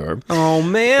NPR. Oh,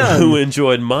 man. Who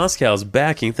enjoyed Moscow's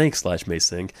backing, thanks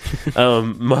 /Maysink,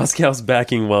 Moscow's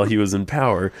backing while he was in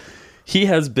power. He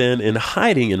has been in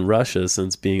hiding in Russia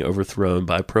since being overthrown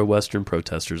by pro-Western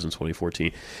protesters in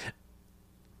 2014.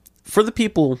 For the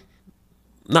people,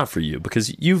 not for you,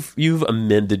 because you've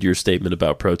amended your statement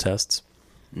about protests.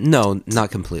 No,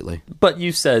 not completely. But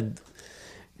you said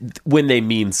when they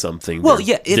mean something. Well,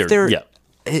 yeah,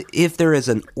 if there is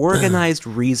an organized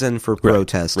reason for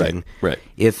protesting, right.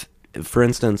 If, for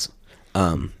instance,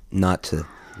 not to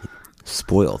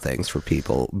spoil things for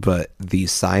people, but the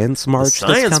Science March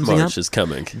Science that's coming March up, is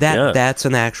coming. that's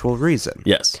an actual reason.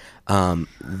 Yes.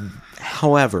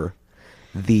 However,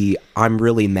 the I'm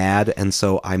really mad and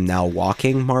so I'm now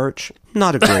walking march,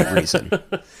 not a great reason.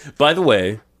 By the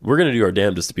way, we're going to do our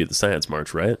damnedest to be at the Science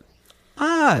March, right?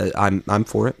 I'm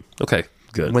for it. Okay,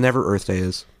 good. Whenever Earth Day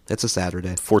is. It's a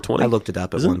Saturday. 420? I looked it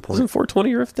up at one point. Isn't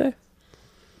 420 Earth Day?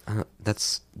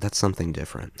 That's something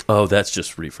different. Oh, that's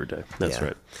just Reefer Day. That's Yeah.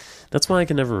 right. That's why I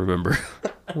can never remember.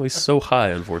 I'm always so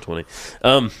high on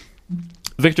 420.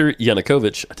 Viktor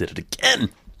Yanukovych, I did it again,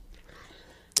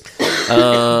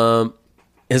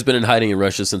 has been in hiding in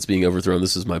Russia since being overthrown,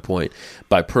 this is my point,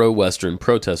 by pro-Western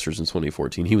protesters in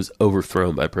 2014. He was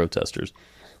overthrown by protesters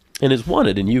and is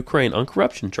wanted in Ukraine on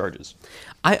corruption charges.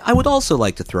 I would also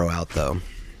like to throw out, though,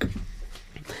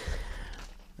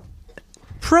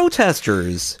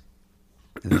 protesters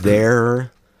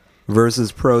there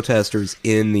versus protesters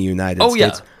in the United Oh,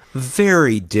 yeah. States,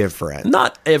 very different.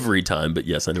 Not every time, but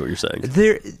yes, I know what you're saying.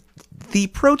 The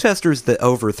protesters that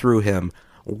overthrew him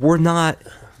were not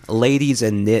ladies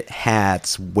in knit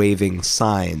hats waving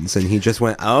signs, and he just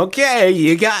went, "Okay,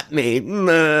 you got me."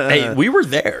 Hey, we were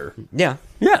there. Yeah,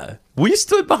 Yeah, we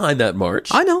stood behind that march.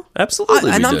 I know,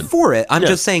 Absolutely, and we I'm did. for it. I'm Yeah.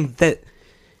 just saying that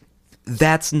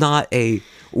that's not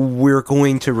we're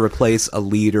going to replace a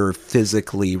leader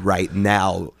physically right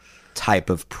now type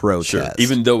of protest. Sure,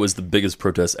 even though it was the biggest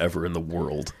protest ever in the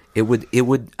world. it would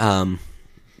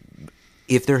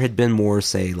if there had been more,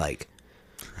 say, like,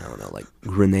 I don't know, like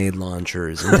grenade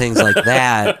launchers and things like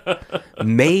that,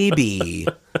 maybe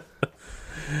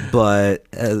But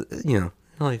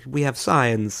like we have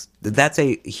signs. That's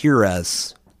a hear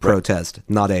us protest,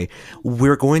 not a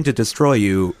we're going to destroy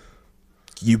you.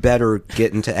 You better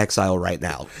get into exile right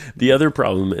now. The other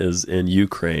problem is in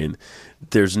Ukraine,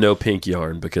 there's no pink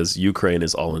yarn because Ukraine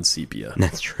is all in sepia.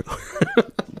 That's true.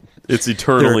 It's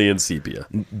eternally in sepia.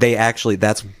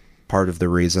 That's part of the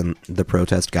reason the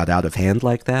protest got out of hand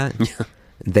like that. Yeah.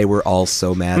 They were all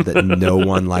so mad that no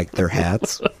one liked their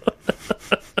hats.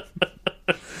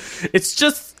 It's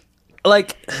just a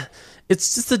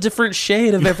different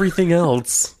shade of everything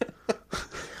else.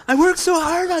 I worked so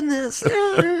hard on this.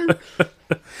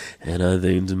 And I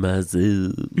think to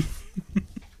myself,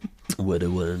 what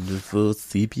a wonderful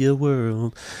sepia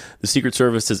world. The Secret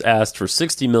Service has asked for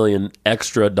 $60 million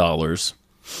extra dollars.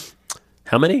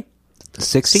 How many?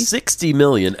 60? $60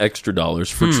 million extra dollars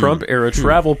for Trump-era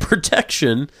travel and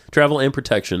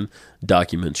protection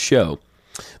documents show.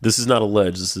 This is not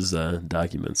alleged. This is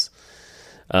documents.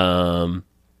 Offering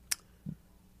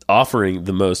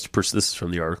the most... this is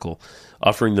from the article.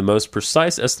 Offering the most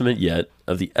precise estimate yet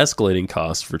of the escalating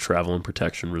costs for travel and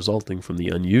protection resulting from the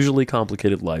unusually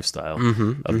complicated lifestyle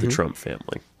of the Trump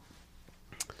family.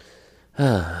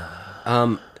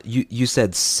 You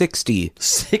said 60.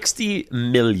 60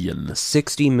 million.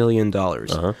 $60 million.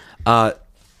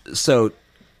 So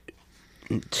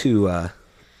to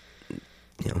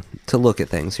look at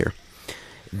things here,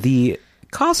 the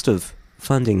cost of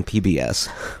funding PBS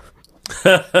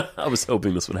I was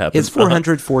hoping this would happen. is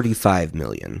 $445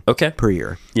 million per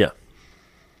year. Yeah.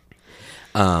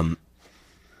 $60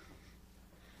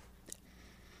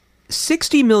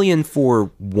 million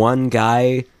for one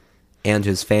guy and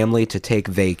his family to take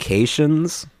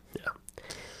vacations. Yeah.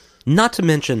 Not to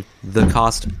mention the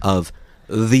cost of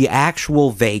the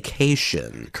actual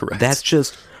vacation. Correct. That's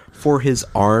just for his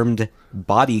armed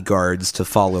bodyguards to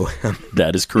follow him.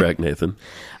 That is correct, Nathan.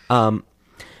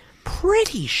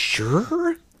 Pretty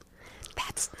sure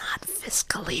that's not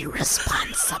fiscally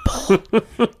responsible.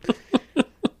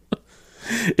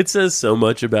 It says so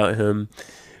much about him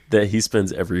that he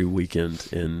spends every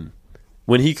weekend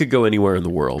when he could go anywhere in the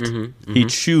world, he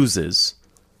chooses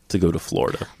to go to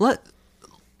Florida.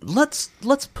 Let's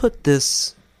put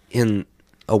this in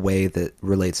a way that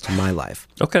relates to my life.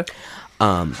 Okay.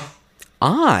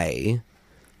 I,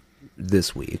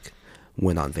 this week,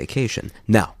 went on vacation.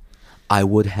 Now, I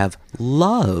would have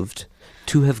loved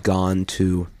to have gone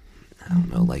to, I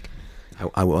don't know, like,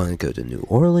 I want to go to New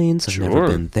Orleans. I've never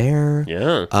been there.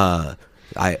 Yeah.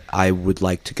 I would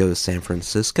like to go to San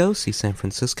Francisco, see San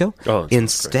Francisco. Oh,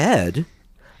 instead,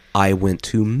 I went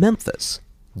to Memphis.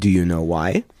 Do you know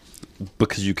why?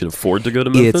 Because you can afford to go to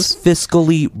Memphis? It's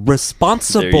fiscally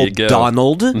responsible, There you go.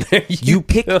 Donald. There you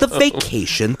pick the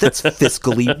vacation that's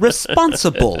fiscally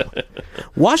responsible.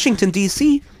 Washington,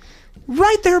 D.C.,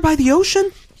 right there by the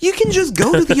ocean. You can just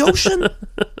go to the ocean.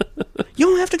 You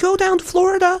don't have to go down to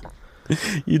Florida.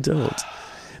 You don't.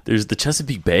 There's the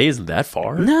Chesapeake Bay. Isn't that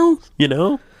far? No. You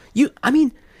know? You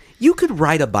could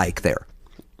ride a bike there.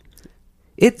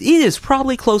 It is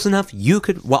probably close enough. You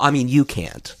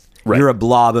can't. Right. You're a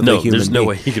blob of a human there's no being.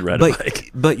 way he could ride a bike.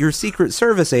 But your Secret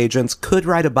Service agents could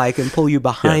ride a bike and pull you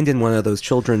behind in one of those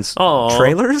children's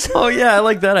trailers. Oh, yeah, I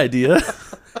like that idea.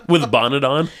 With a bonnet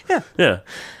on? Yeah. Yeah.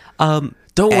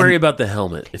 Don't worry about the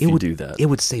helmet if you do that. It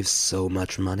would save so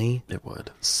much money. It would.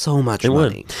 So much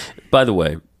money. By the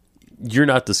way, you're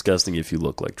not disgusting if you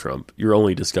look like Trump. You're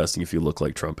only disgusting if you look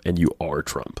like Trump, and you are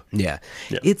Trump. Yeah.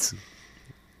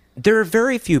 There are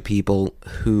very few people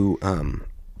who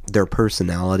their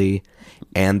personality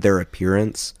and their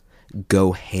appearance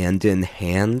go hand in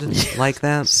hand like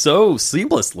that. So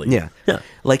seamlessly. Yeah.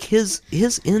 Like his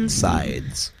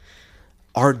insides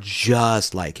are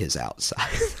just like his outside.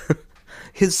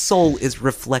 His soul is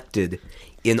reflected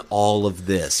in all of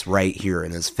this right here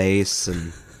in his face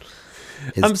and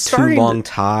his too long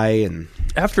tie. And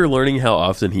after learning how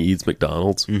often he eats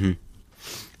McDonald's,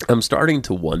 I'm starting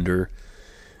to wonder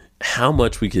how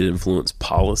much we could influence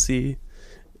policy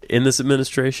in this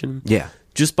administration. Yeah.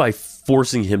 Just by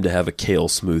forcing him to have a kale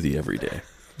smoothie every day.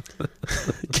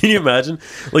 Can you imagine?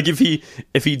 Like if he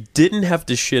didn't have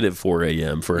to shit at 4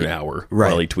 a.m. for an hour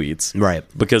while he tweets. Right.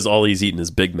 Because all he's eating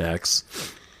is Big Macs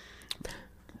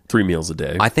 3 meals a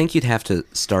day. I think you'd have to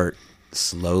start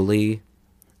slowly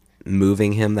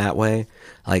moving him that way.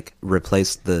 Like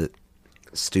replace the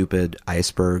stupid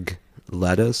iceberg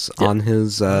lettuce on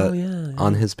his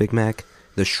on his Big Mac.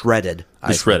 The shredded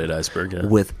iceberg, yeah.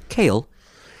 With kale.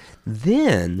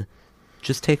 Then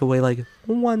just take away like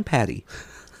one patty.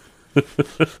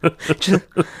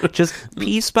 just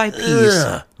piece by piece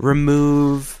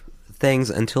remove things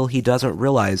until he doesn't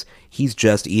realize he's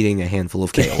just eating a handful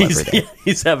of kale every day.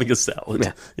 He's having a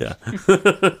salad. Yeah.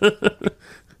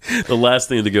 The last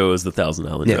thing to go is the Thousand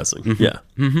Island dressing. Yeah.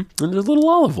 And there's a little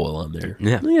olive oil on there.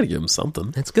 Yeah. You got to give him something.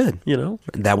 That's good. You know?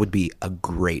 That would be a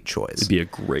great choice. It'd be a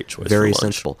great choice. Very for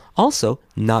lunch. sensible. Also,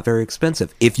 not very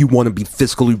expensive. If you want to be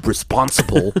fiscally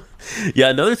responsible. Yeah,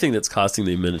 another thing that's costing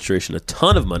the administration a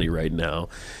ton of money right now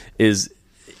is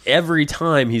every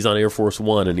time he's on Air Force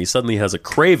One and he suddenly has a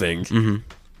craving,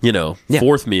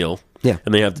 fourth meal,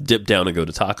 and they have to dip down and go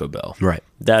to Taco Bell. Right.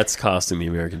 That's costing the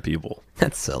American people.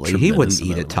 That's silly. He Tremendous wouldn't eat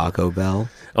amount at of Taco Bell.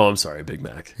 Oh, I'm sorry, Big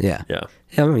Mac. Yeah. Yeah.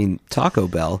 I mean, Taco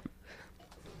Bell,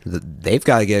 they've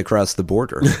got to get across the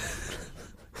border.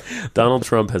 Donald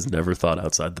Trump has never thought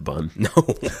outside the bun.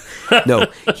 No,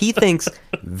 he thinks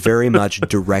very much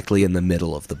directly in the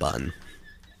middle of the bun.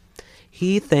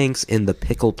 He thinks in the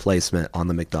pickle placement on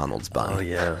the McDonald's bun. Oh,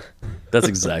 yeah. That's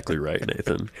exactly right,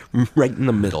 Nathan. Right in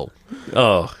the middle.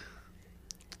 Oh,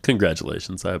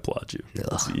 congratulations. I applaud you.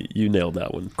 Ugh. You nailed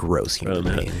that one. Gross human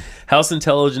being. House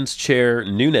Intelligence Chair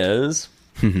Nunes,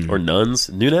 or Nuns,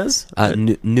 Nunes?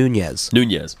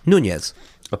 Nunez.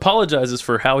 Apologizes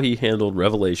for how he handled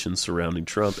revelations surrounding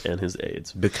Trump and his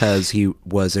aides. Because he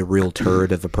was a real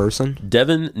turd of a person?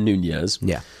 Devin Nunes,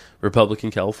 Yeah.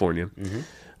 Republican, California,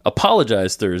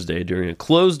 apologized Thursday during a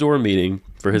closed-door meeting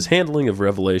for his handling of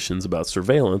revelations about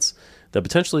surveillance that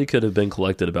potentially could have been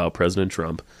collected about President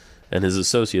Trump and his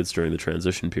associates during the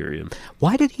transition period.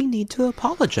 Why did he need to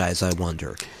apologize, I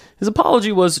wonder? His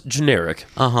apology was generic.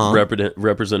 Uh-huh.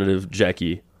 Representative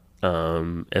Jackie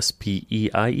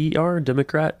Speier,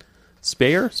 Democrat,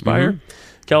 Spire,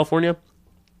 California,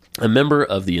 a member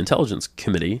of the Intelligence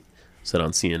Committee, said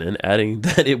on CNN, adding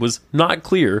that it was not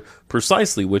clear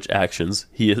precisely which actions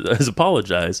he has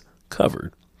apologized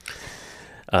covered.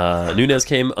 Nunes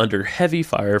came under heavy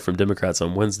fire from Democrats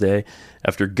on Wednesday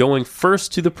after going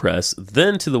first to the press,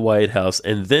 then to the White House,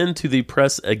 and then to the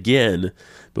press again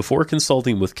before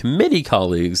consulting with committee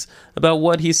colleagues about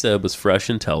what he said was fresh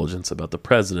intelligence about the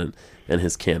president and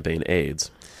his campaign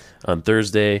aides. On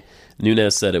Thursday,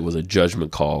 Nunes said it was a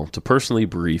judgment call to personally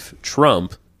brief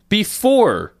Trump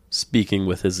before speaking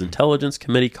with his intelligence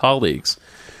committee colleagues,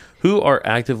 who are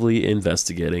actively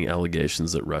investigating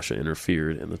allegations that Russia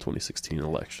interfered in the 2016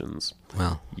 elections.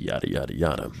 Well, Yada, yada,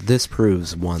 yada. this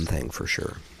proves one thing for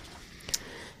sure.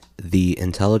 The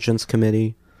Intelligence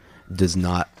Committee does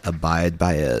not abide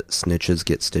by a snitches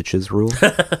get stitches rule.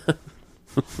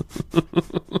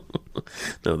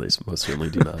 No, they most certainly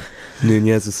do not.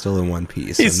 Nunez is still in one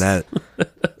piece, and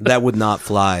that would not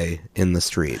fly in the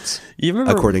streets, You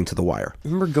remember, according to The Wire.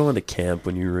 remember going to camp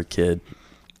when you were a kid,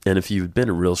 and if you'd been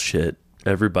a real shit,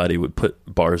 everybody would put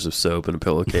bars of soap in a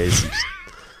pillowcase.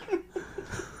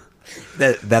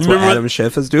 That's what Remember- Adam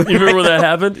Schiff is doing You remember when that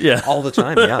happened? Yeah. all the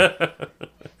time, yeah.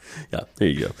 Yeah, there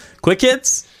you go. Quick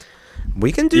hits?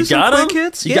 We can do You some got 'em? quick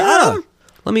hits. You yeah. got 'em?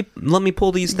 Let me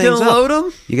pull these things Gonna up. load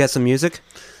 'em? You got some music?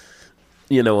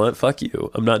 You know what? Fuck you.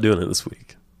 I'm not doing it this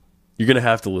week. You're going to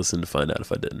have to listen to find out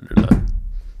if I didn't or not.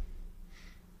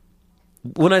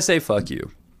 When I say fuck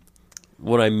you,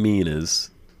 what I mean is,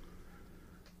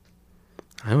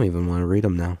 I don't even want to read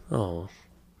them now. oh,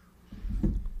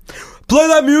 Play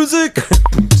that music!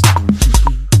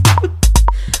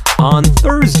 On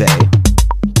Thursday,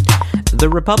 the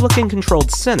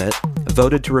Republican-controlled Senate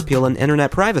voted to repeal an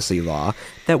internet privacy law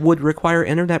that would require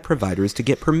internet providers to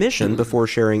get permission before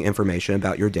sharing information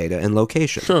about your data and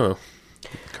location. huh.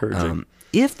 Encouraging.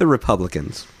 If the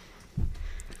Republicans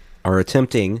are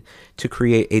attempting to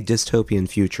create a dystopian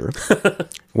future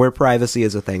where privacy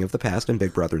is a thing of the past and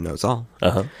Big Brother knows all,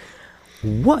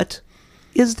 what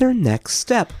is their next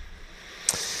step?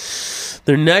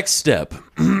 Their next step.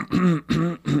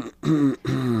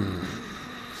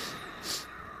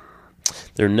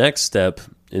 Their next step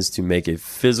is to make a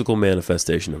physical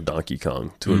manifestation of Donkey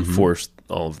Kong to enforce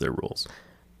all of their rules.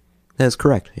 That is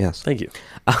correct, yes. Thank you.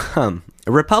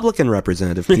 Republican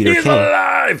Representative Peter He's King.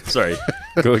 alive! Sorry.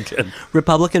 Go again.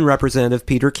 Republican Representative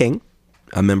Peter King,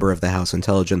 a member of the House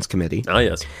Intelligence Committee, Ah,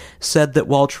 yes. said that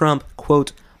while Trump,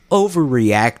 quote,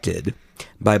 overreacted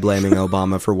by blaming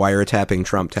Obama for wiretapping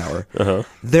Trump Tower,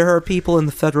 there are people in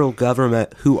the federal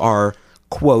government who are,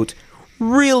 quote,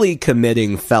 really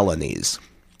committing felonies.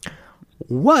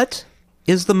 What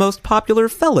is the most popular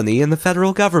felony in the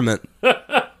federal government?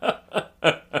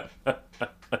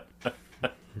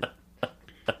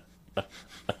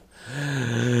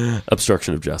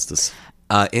 Obstruction of justice.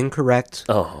 Incorrect.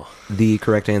 Oh. The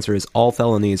correct answer is all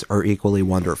felonies are equally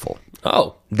wonderful.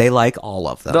 Oh. They like all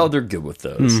of them. Oh, they're good with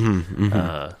those.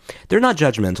 They're not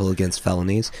judgmental against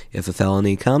felonies. If a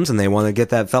felony comes and they want to get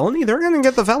that felony, they're going to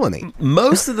get the felony.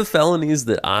 Most of the felonies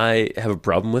that I have a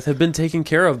problem with have been taken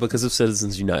care of because of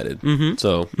Citizens United.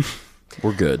 So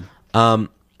we're good. All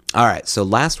right, so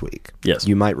last week, Yes.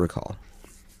 you might recall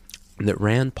that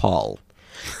Rand Paul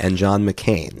and John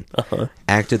McCain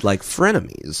acted like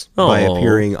frenemies by Aw.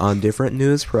 appearing on different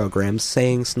news programs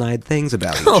saying snide things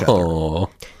about each other. Oh,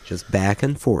 Just back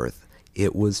and forth.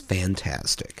 It was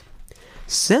fantastic.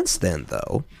 Since then,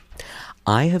 though,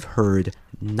 I have heard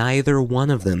neither one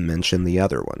of them mention the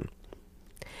other one.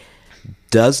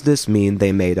 Does this mean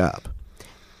they made up?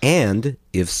 And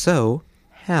if so,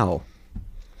 how?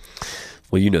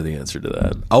 well, you know the answer to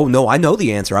that. Oh, no, I know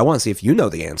the answer. I want to see if you know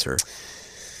the answer.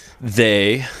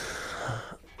 They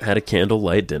had a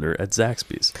candlelight dinner at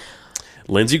Zaxby's.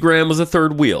 Lindsey Graham was a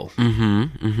third wheel.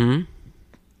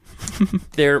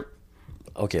 They're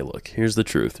okay. Look, here's the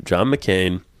truth: John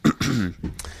McCain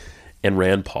and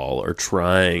Rand Paul are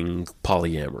trying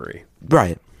polyamory.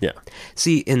 Right. Yeah.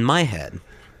 See, in my head,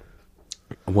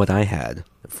 what I had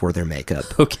for their makeup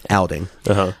Okay. outing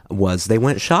was they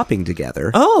went shopping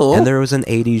together. Oh. And there was an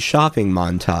 80s shopping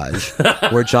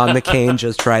montage where John McCain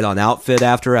just tried on outfit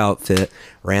after outfit.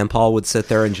 Rand Paul would sit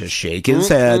there and just shake his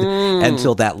head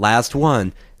until that last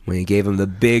one when he gave him the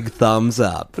big thumbs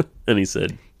up. And he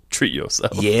said, "Treat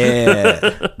yourself."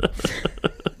 Yeah.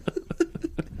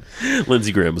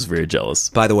 Lindsey Graham was very jealous.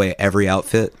 By the way, every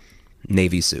outfit,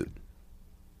 navy suit.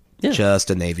 Yeah. Just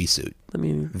a navy suit. I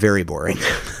mean, Very boring.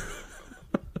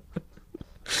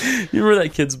 you remember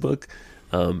that kid's book,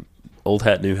 Old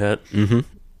Hat, New Hat? And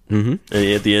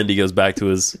at the end, he goes back to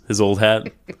his old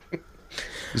hat.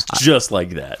 It's just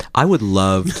like that. I would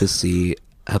love to see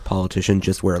a politician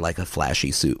just wear like a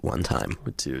flashy suit one time.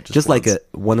 Too, Just like once.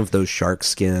 one of those shark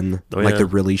skin, Oh, like yeah. the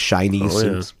really shiny Oh, yeah.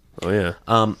 suits. Oh,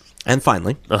 yeah. And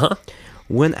finally,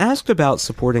 when asked about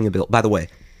supporting a bill, by the way,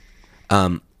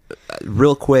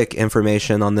 real quick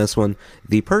information on this one.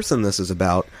 The person this is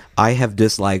about, I have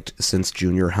disliked since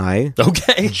junior high.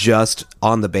 Okay. Just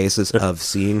on the basis of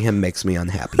seeing him makes me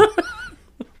unhappy.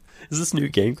 Is this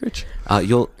Newt Gingrich?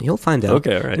 You'll find out.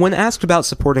 Okay, all right. When asked about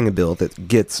supporting a bill that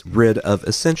gets rid of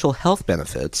essential health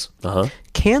benefits,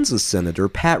 Kansas Senator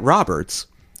Pat Roberts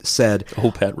said,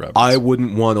 Oh, Pat Roberts. I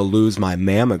wouldn't want to lose my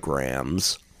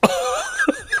mammograms.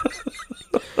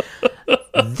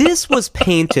 This was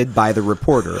painted by the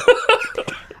reporter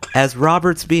as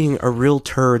Roberts being a real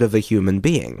turd of a human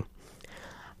being.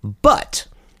 But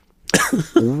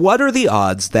what are the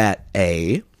odds that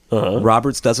A,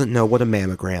 Roberts doesn't know what a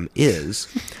mammogram is,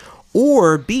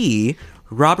 or B,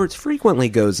 Roberts frequently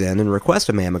goes in and requests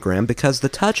a mammogram because the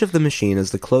touch of the machine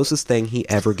is the closest thing he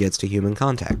ever gets to human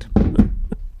contact?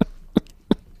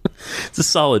 It's a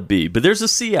solid B, but there's a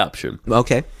C option.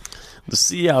 Okay. The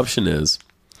C option is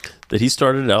that he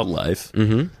started out life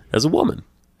as a woman,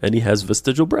 and he has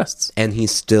vestigial breasts. And he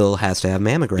still has to have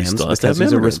mammograms still has to because have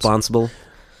he's a mammograms. responsible...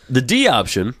 The D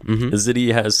option is that he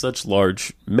has such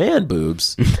large man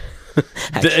boobs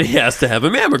that he has to have a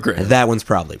mammogram. That one's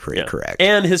probably pretty Yeah. correct.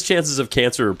 And his chances of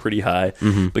cancer are pretty high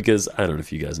because, I don't know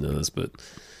if you guys know this, but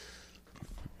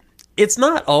it's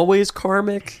not always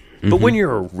karmic. But when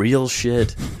you're a real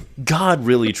shit, God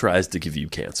really tries to give you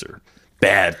cancer.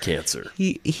 Bad cancer.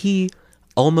 He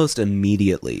almost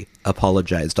immediately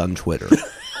apologized on Twitter.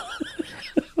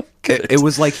 It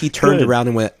was like he turned Good. around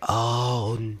and went,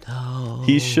 "Oh no,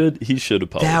 He should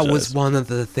apologize. that was one of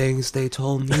the things they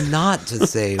told me not to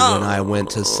say when I went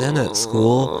to Senate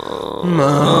school."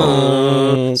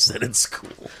 No. Senate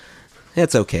school.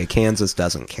 It's okay. Kansas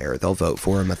doesn't care. They'll vote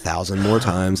for him 1,000 more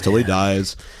times till he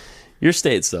dies. Your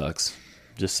state sucks.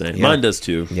 Just saying. Yeah. Mine does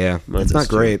too. Yeah, Mine it's does not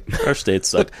too. great. Our states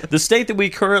suck. The state that we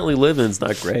currently live in is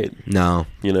not great. No,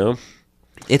 You know?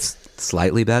 it's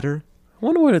slightly better. I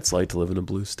wonder what it's like to live in a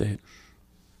blue state.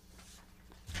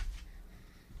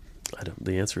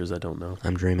 The answer is I don't know.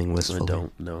 I'm dreaming I wistfully.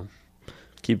 don't know.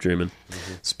 Keep dreaming.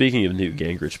 Speaking of Newt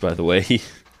Gingrich, by the way,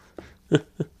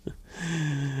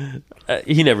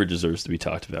 he never deserves to be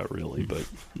talked about, really, but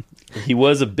he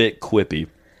was a bit quippy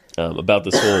about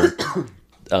this whole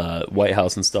White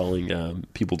House installing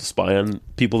people to spy on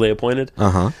people they appointed.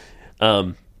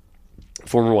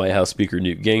 Former White House Speaker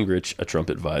Newt Gingrich, a Trump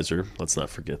advisor, let's not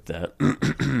forget that,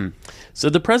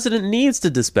 said the president needs to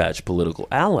dispatch political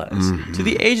allies to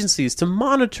the agencies to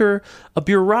monitor a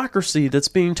bureaucracy that's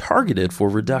being targeted for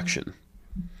reduction.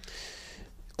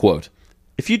 Quote,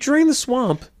 if you drain the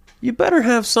swamp, you better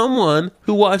have someone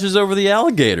who watches over the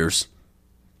alligators,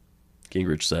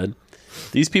 Gingrich said.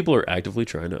 These people are actively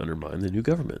trying to undermine the new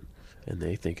government, and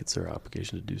they think it's their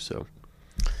obligation to do so.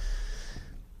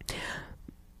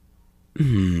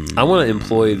 I want to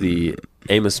employ the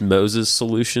Amos Moses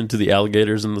solution to the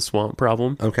alligators in the swamp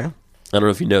problem. Okay. I don't know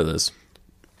if you know this.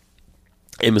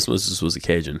 Amos Moses was a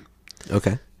Cajun.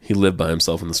 Okay. He lived by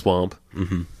himself in the swamp.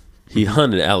 Mm-hmm. He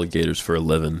hunted alligators for a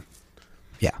living.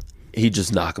 Yeah. He'd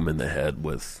just knock them in the head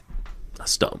with a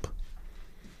stump.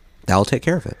 That'll take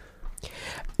care of it.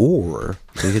 Or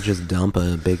we could just dump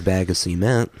a big bag of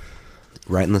cement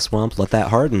right in the swamp, let that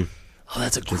harden. Oh,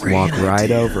 that's a Just great walk right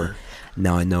idea. over.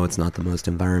 Now, I know it's not the most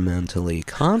environmentally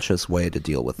conscious way to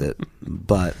deal with it,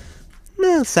 but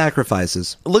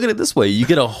sacrifices. Look at it this way. You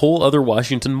get a whole other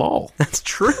Washington Mall. That's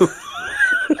true.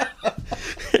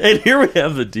 And here we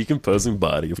have the decomposing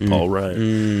body of Paul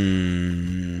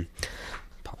Ryan.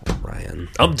 Paul Ryan.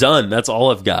 I'm done. That's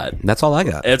all I've got. That's all I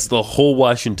got. It's the whole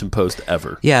Washington Post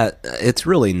ever. Yeah, it's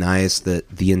really nice that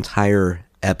the entire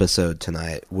episode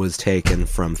tonight was taken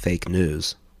from fake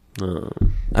news.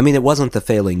 I mean, it wasn't the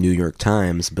failing New York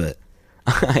Times, but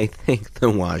I think the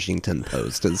Washington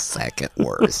Post is second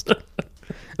worst.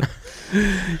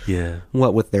 Yeah.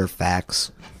 What with their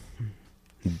facts,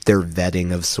 their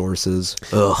vetting of sources.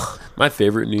 Ugh. My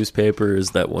favorite newspaper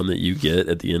is that one that you get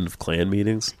at the end of Klan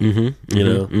meetings. Mm-hmm, you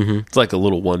know? It's like a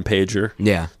little one-pager.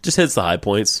 Yeah. Just hits the high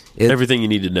points. Everything you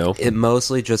need to know. It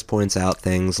mostly just points out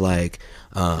things like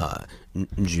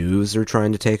Jews are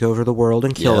trying to take over the world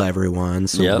and kill Yep. everyone,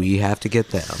 so Yep. we have to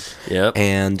get them. Yep.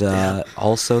 And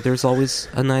also, there's always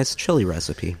a nice chili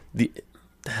recipe.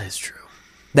 That is true.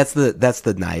 That's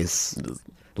the nice,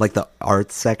 like the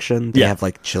arts section. They Yeah. have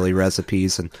like chili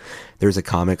recipes, and there's a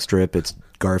comic strip. It's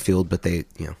Garfield, but they,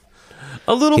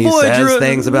 A little he boy says drew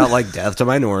things about like death to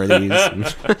minorities.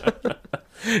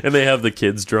 and they have the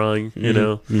kids drawing, you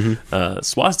know,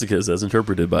 swastikas as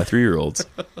interpreted by 3-year-olds.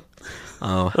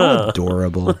 Oh, how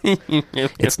adorable!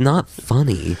 It's not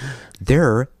funny.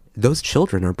 Those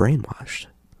children are brainwashed.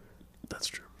 That's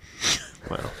true.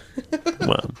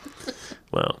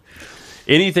 Wow.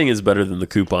 Anything is better than the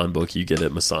coupon book you get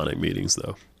at Masonic meetings,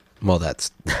 though. Well, that's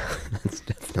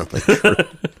definitely true.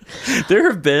 There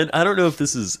have been, I don't know if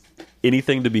this is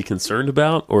anything to be concerned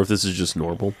about or if this is just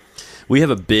normal. We have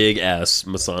a big ass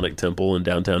Masonic temple in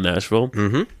downtown Nashville.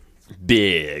 Mm-hmm.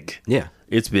 Big. Yeah,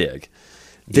 It's big.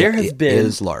 There have been. It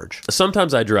is large.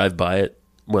 Sometimes I drive by it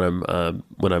when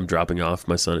I'm dropping off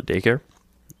my son at daycare.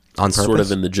 On purpose? Sort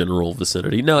of in the general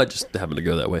vicinity. No, I just happen to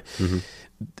go that way. Mm-hmm.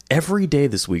 Every day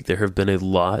this week, there have been a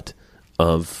lot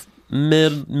of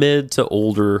mid to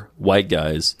older white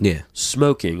guys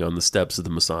smoking on the steps of the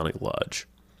Masonic Lodge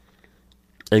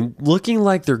and looking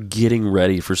like they're getting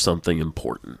ready for something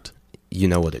important. You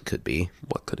know what it could be.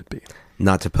 What could it be?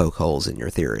 Not to poke holes in your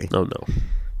theory. Oh, no.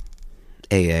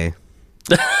 AA.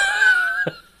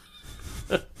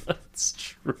 That's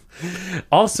true.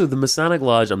 Also, the Masonic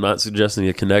Lodge, I'm not suggesting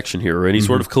a connection here or any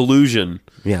sort of collusion,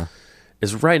 Yeah.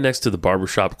 is right next to the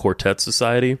Barbershop Quartet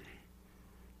Society.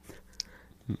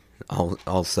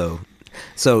 Also,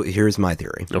 so here's my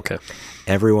theory. Okay.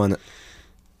 Everyone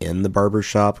in the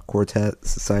Barbershop Quartet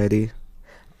Society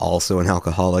also an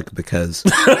alcoholic because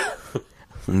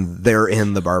they're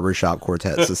in the Barbershop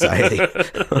Quartet Society.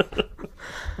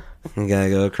 You gotta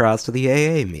go across to the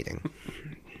AA meeting.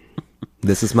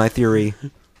 This is my theory.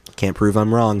 Can't prove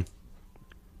I'm wrong.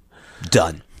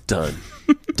 Done. Done.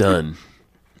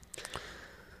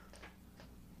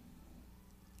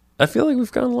 I feel like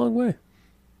we've gone a long way.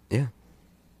 Yeah.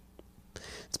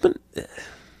 It's been...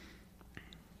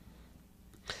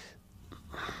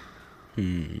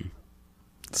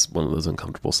 It's one of those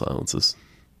uncomfortable silences.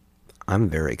 I'm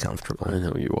very comfortable. I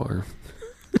know you are.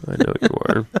 I know you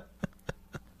are.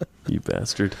 You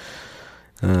bastard.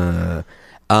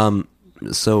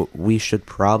 So we should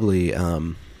probably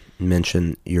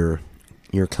mention your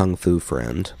kung fu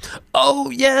friend. Oh,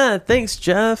 yeah. Thanks,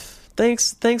 Jeff.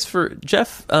 Thanks for...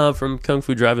 Jeff from Kung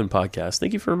Fu Drive-In Podcast.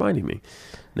 Thank you for reminding me,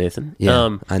 Nathan.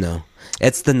 Yeah, I know.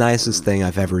 It's the nicest thing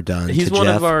I've ever done. He's to one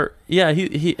Jeff. of our... Yeah,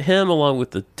 him along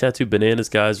with the Tattoo Bananas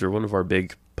guys are one of our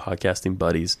big podcasting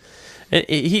buddies. And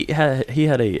he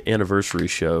had a anniversary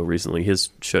show recently. His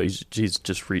show, he's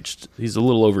just reached... He's a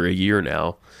little over a year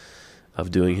now of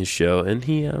doing his show, and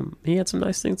he had some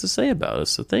nice things to say about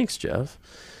us. So thanks, Jeff.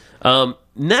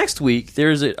 Next week,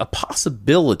 there's a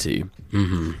possibility.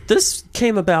 Mm-hmm. This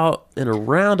came about in a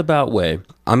roundabout way.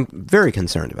 I'm very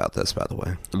concerned about this, by the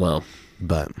way. Well,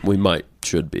 But we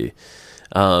should be.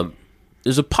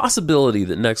 There's a possibility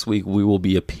that next week we will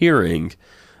be appearing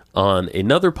on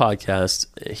another podcast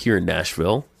here in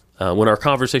Nashville. When our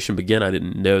conversation began, I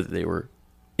didn't know that they were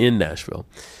in Nashville.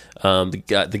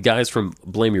 The guys from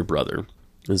Blame Your Brother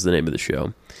is the name of the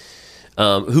show,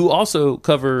 who also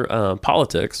cover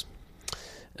politics.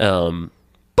 But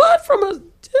but from a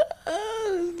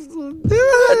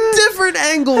different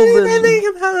angle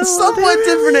than somewhat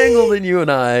different angle than you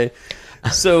and I.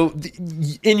 So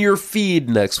in your feed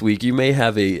next week, you may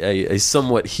have a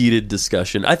somewhat heated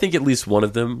discussion. I think at least one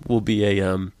of them will be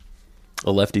a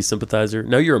lefty sympathizer.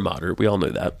 No, you're a moderate. We all know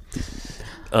that.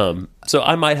 So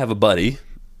I might have a buddy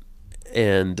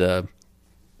and a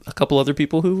couple other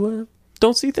people who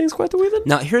don't see things quite the way that.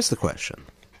 Now, here's the question.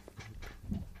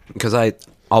 Because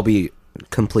I'll be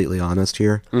completely honest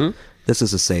here. Mm-hmm. This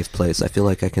is a safe place. I feel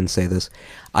like I can say this.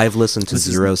 I've listened to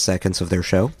 0 seconds of their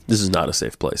show. This is not a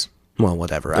safe place. Well,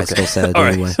 whatever. Okay. I still said it All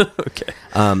anyway. Right.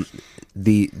 Okay.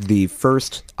 The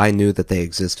first I knew that they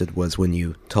existed was when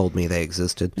you told me they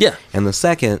existed. Yeah. And the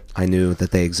second I knew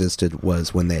that they existed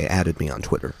was when they added me on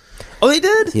Twitter. Oh, they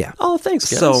did? Yeah. Oh, thanks,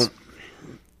 guys. So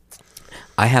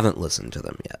I haven't listened to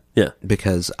them yet. Yeah.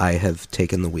 Because I have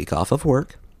taken the week off of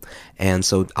work. And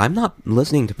so I'm not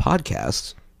listening to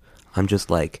podcasts. I'm just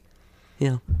like,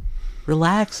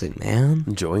 relaxing, man.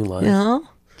 Enjoying life.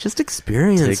 Just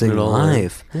experiencing Taking it all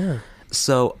life. in. Yeah.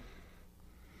 So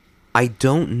I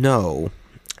don't know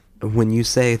when you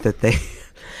say that they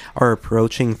are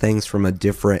approaching things from a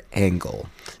different angle.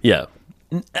 Yeah.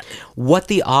 What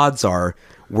the odds are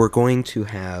we're going to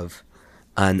have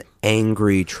an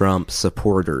angry Trump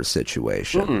supporter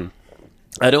situation. Mm-mm.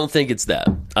 I don't think it's that.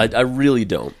 I really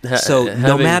don't. So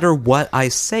no matter what I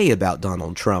say about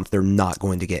Donald Trump, they're not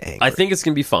going to get angry. I think it's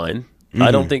going to be fine. Mm-hmm.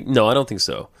 I don't think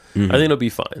so. Mm-hmm. I think it'll be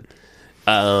fine.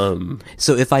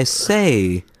 So if I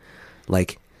say,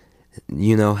 like,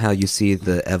 you know how you see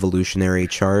the evolutionary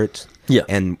chart? Yeah.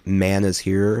 And man is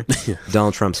here,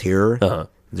 Donald Trump's here,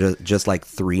 just like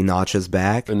 3 notches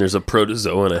back. And there's a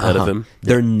protozoan ahead of him.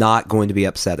 They're not going to be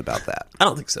upset about that. I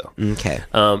don't think so. Okay.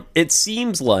 It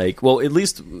seems like, well, at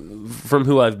least from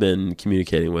who I've been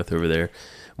communicating with over there,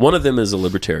 one of them is a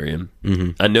libertarian.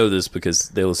 Mm-hmm. I know this because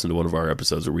they listened to one of our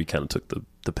episodes where we kind of took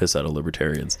the piss out of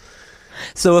libertarians.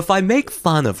 So if I make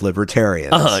fun of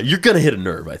libertarians, you're going to hit a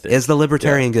nerve, I think. Is the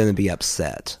libertarian going to be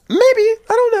upset? Maybe. I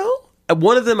don't know.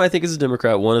 One of them I think is a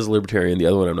Democrat. One is a libertarian. The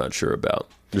other one I'm not sure about.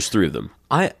 There's 3 of them.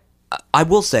 I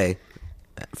will say,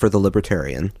 for the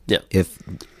libertarian, if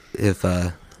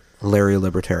Larry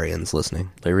Libertarian's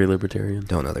listening. Larry Libertarian?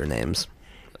 Don't know their names.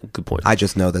 Good point. I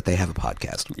just know that they have a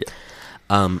podcast. Yeah.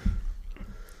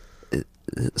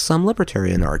 Some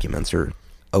libertarian arguments are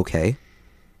okay.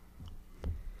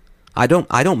 I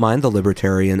don't mind the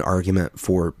libertarian argument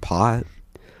for pot.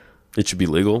 It should be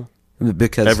legal.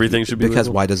 Because everything should be because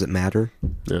legal? Why does it matter?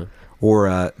 Yeah.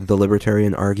 Or the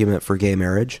libertarian argument for gay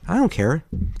marriage. I don't care.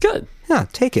 Good. Yeah,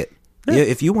 take it. Yeah.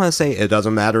 If you want to say it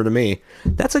doesn't matter to me,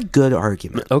 that's a good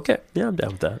argument. Okay. Yeah, I'm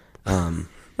down with that.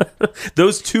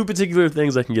 Those 2 particular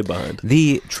things I can get behind.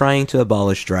 The trying to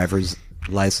abolish driver's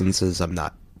licenses, I'm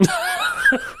not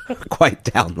quite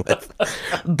down with.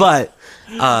 But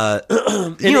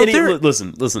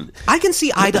listen. I can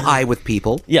see eye to eye with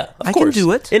people. Yeah, of I course. can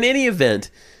do it. In any event,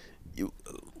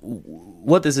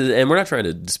 what this is, and we're not trying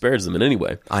to disparage them in any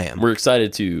way. I am. I'm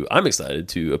excited to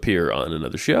appear on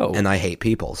another show. And I hate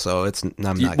people, so I'm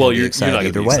not well, going to be you're excited not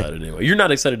either be way. excited anyway. You're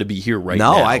not excited to be here right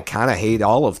now. No, I kind of hate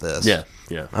all of this. Yeah.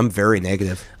 I'm very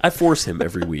negative. I force him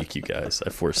every week, you guys.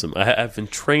 I force him.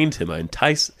 I've trained him. I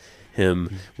entice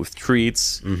him with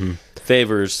treats,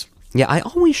 favors. Yeah, I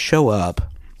always show up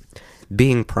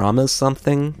being promised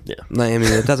something. Yeah. I mean,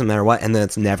 it doesn't matter what, and then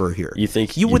it's never here. You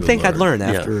think you would think learn. I'd learn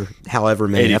after however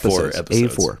many 84 episodes.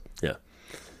 84. Yeah.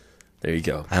 There you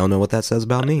go. I don't know what that says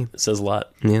about me. It says a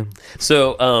lot. Yeah.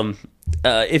 So,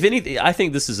 if anything, I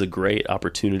think this is a great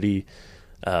opportunity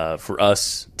for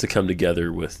us to come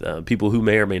together with people who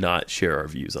may or may not share our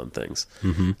views on things.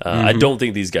 I don't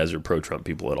think these guys are pro-Trump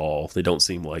people at all. They don't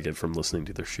seem like it from listening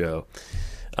to their show.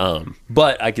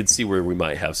 But I could see where we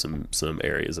might have some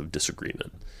areas of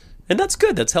disagreement, and that's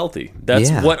good. That's healthy. That's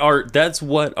what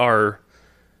our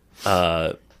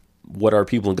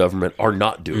people in government are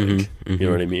not doing. You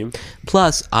know what I mean?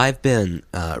 Plus, I've been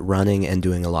running and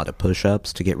doing a lot of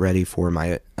push-ups to get ready for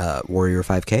my Warrior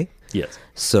 5K. Yes.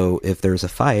 So if there's a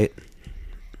fight,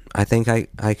 I think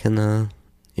I can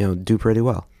do pretty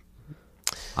well.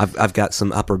 I've got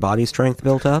some upper body strength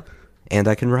built up, and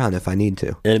I can run if I need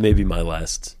to. And it may be my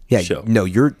last show. No,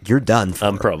 you're done.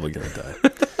 I'm probably gonna die.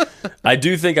 I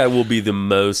do think I will be the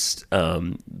most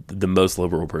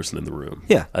liberal person in the room.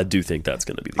 Yeah, I do think that's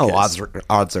going to be the case.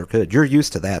 Odds are good. You're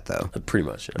used to that though. Pretty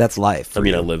much. Yeah. That's life. I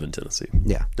mean, I live in Tennessee.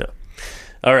 Yeah.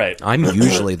 All right. I'm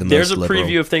usually the most There's a liberal.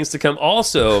 preview of things to come.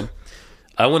 Also,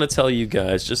 I want to tell you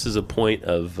guys, just as a point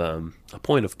of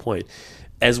point,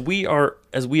 as we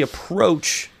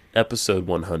approach episode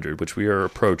 100, which we are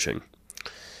approaching,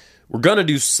 we're gonna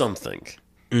do something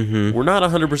We're not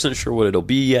 100% sure what it'll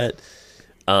be yet.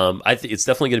 I think it's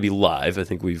definitely going to be live. I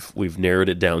think we've narrowed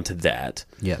it down to that.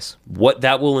 Yes. What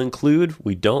that will include,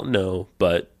 we don't know,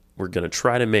 but we're going to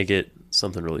try to make it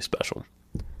something really special.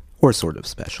 Or sort of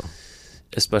special.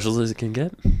 As special as it can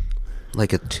get.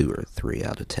 Like a 2 or 3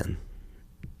 out of 10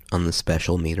 on the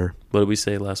special meter. What did we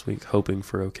say last week? Hoping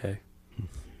for okay.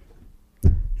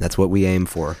 That's what we aim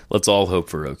for. Let's all hope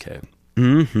for okay.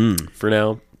 Mm-hmm. For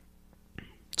now,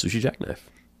 Sushi Jackknife.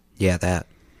 Yeah, that.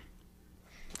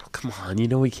 Oh, come on, you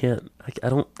know we can't. I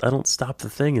don't stop the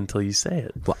thing until you say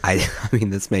it. Well, I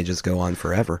mean, this may just go on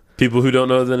forever. People who don't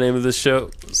know the name of this show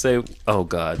say, "Oh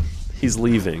God, he's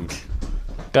leaving."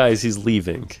 Guys, he's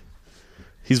leaving.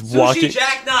 He's walking.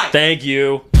 Jackknife. Thank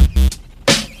you.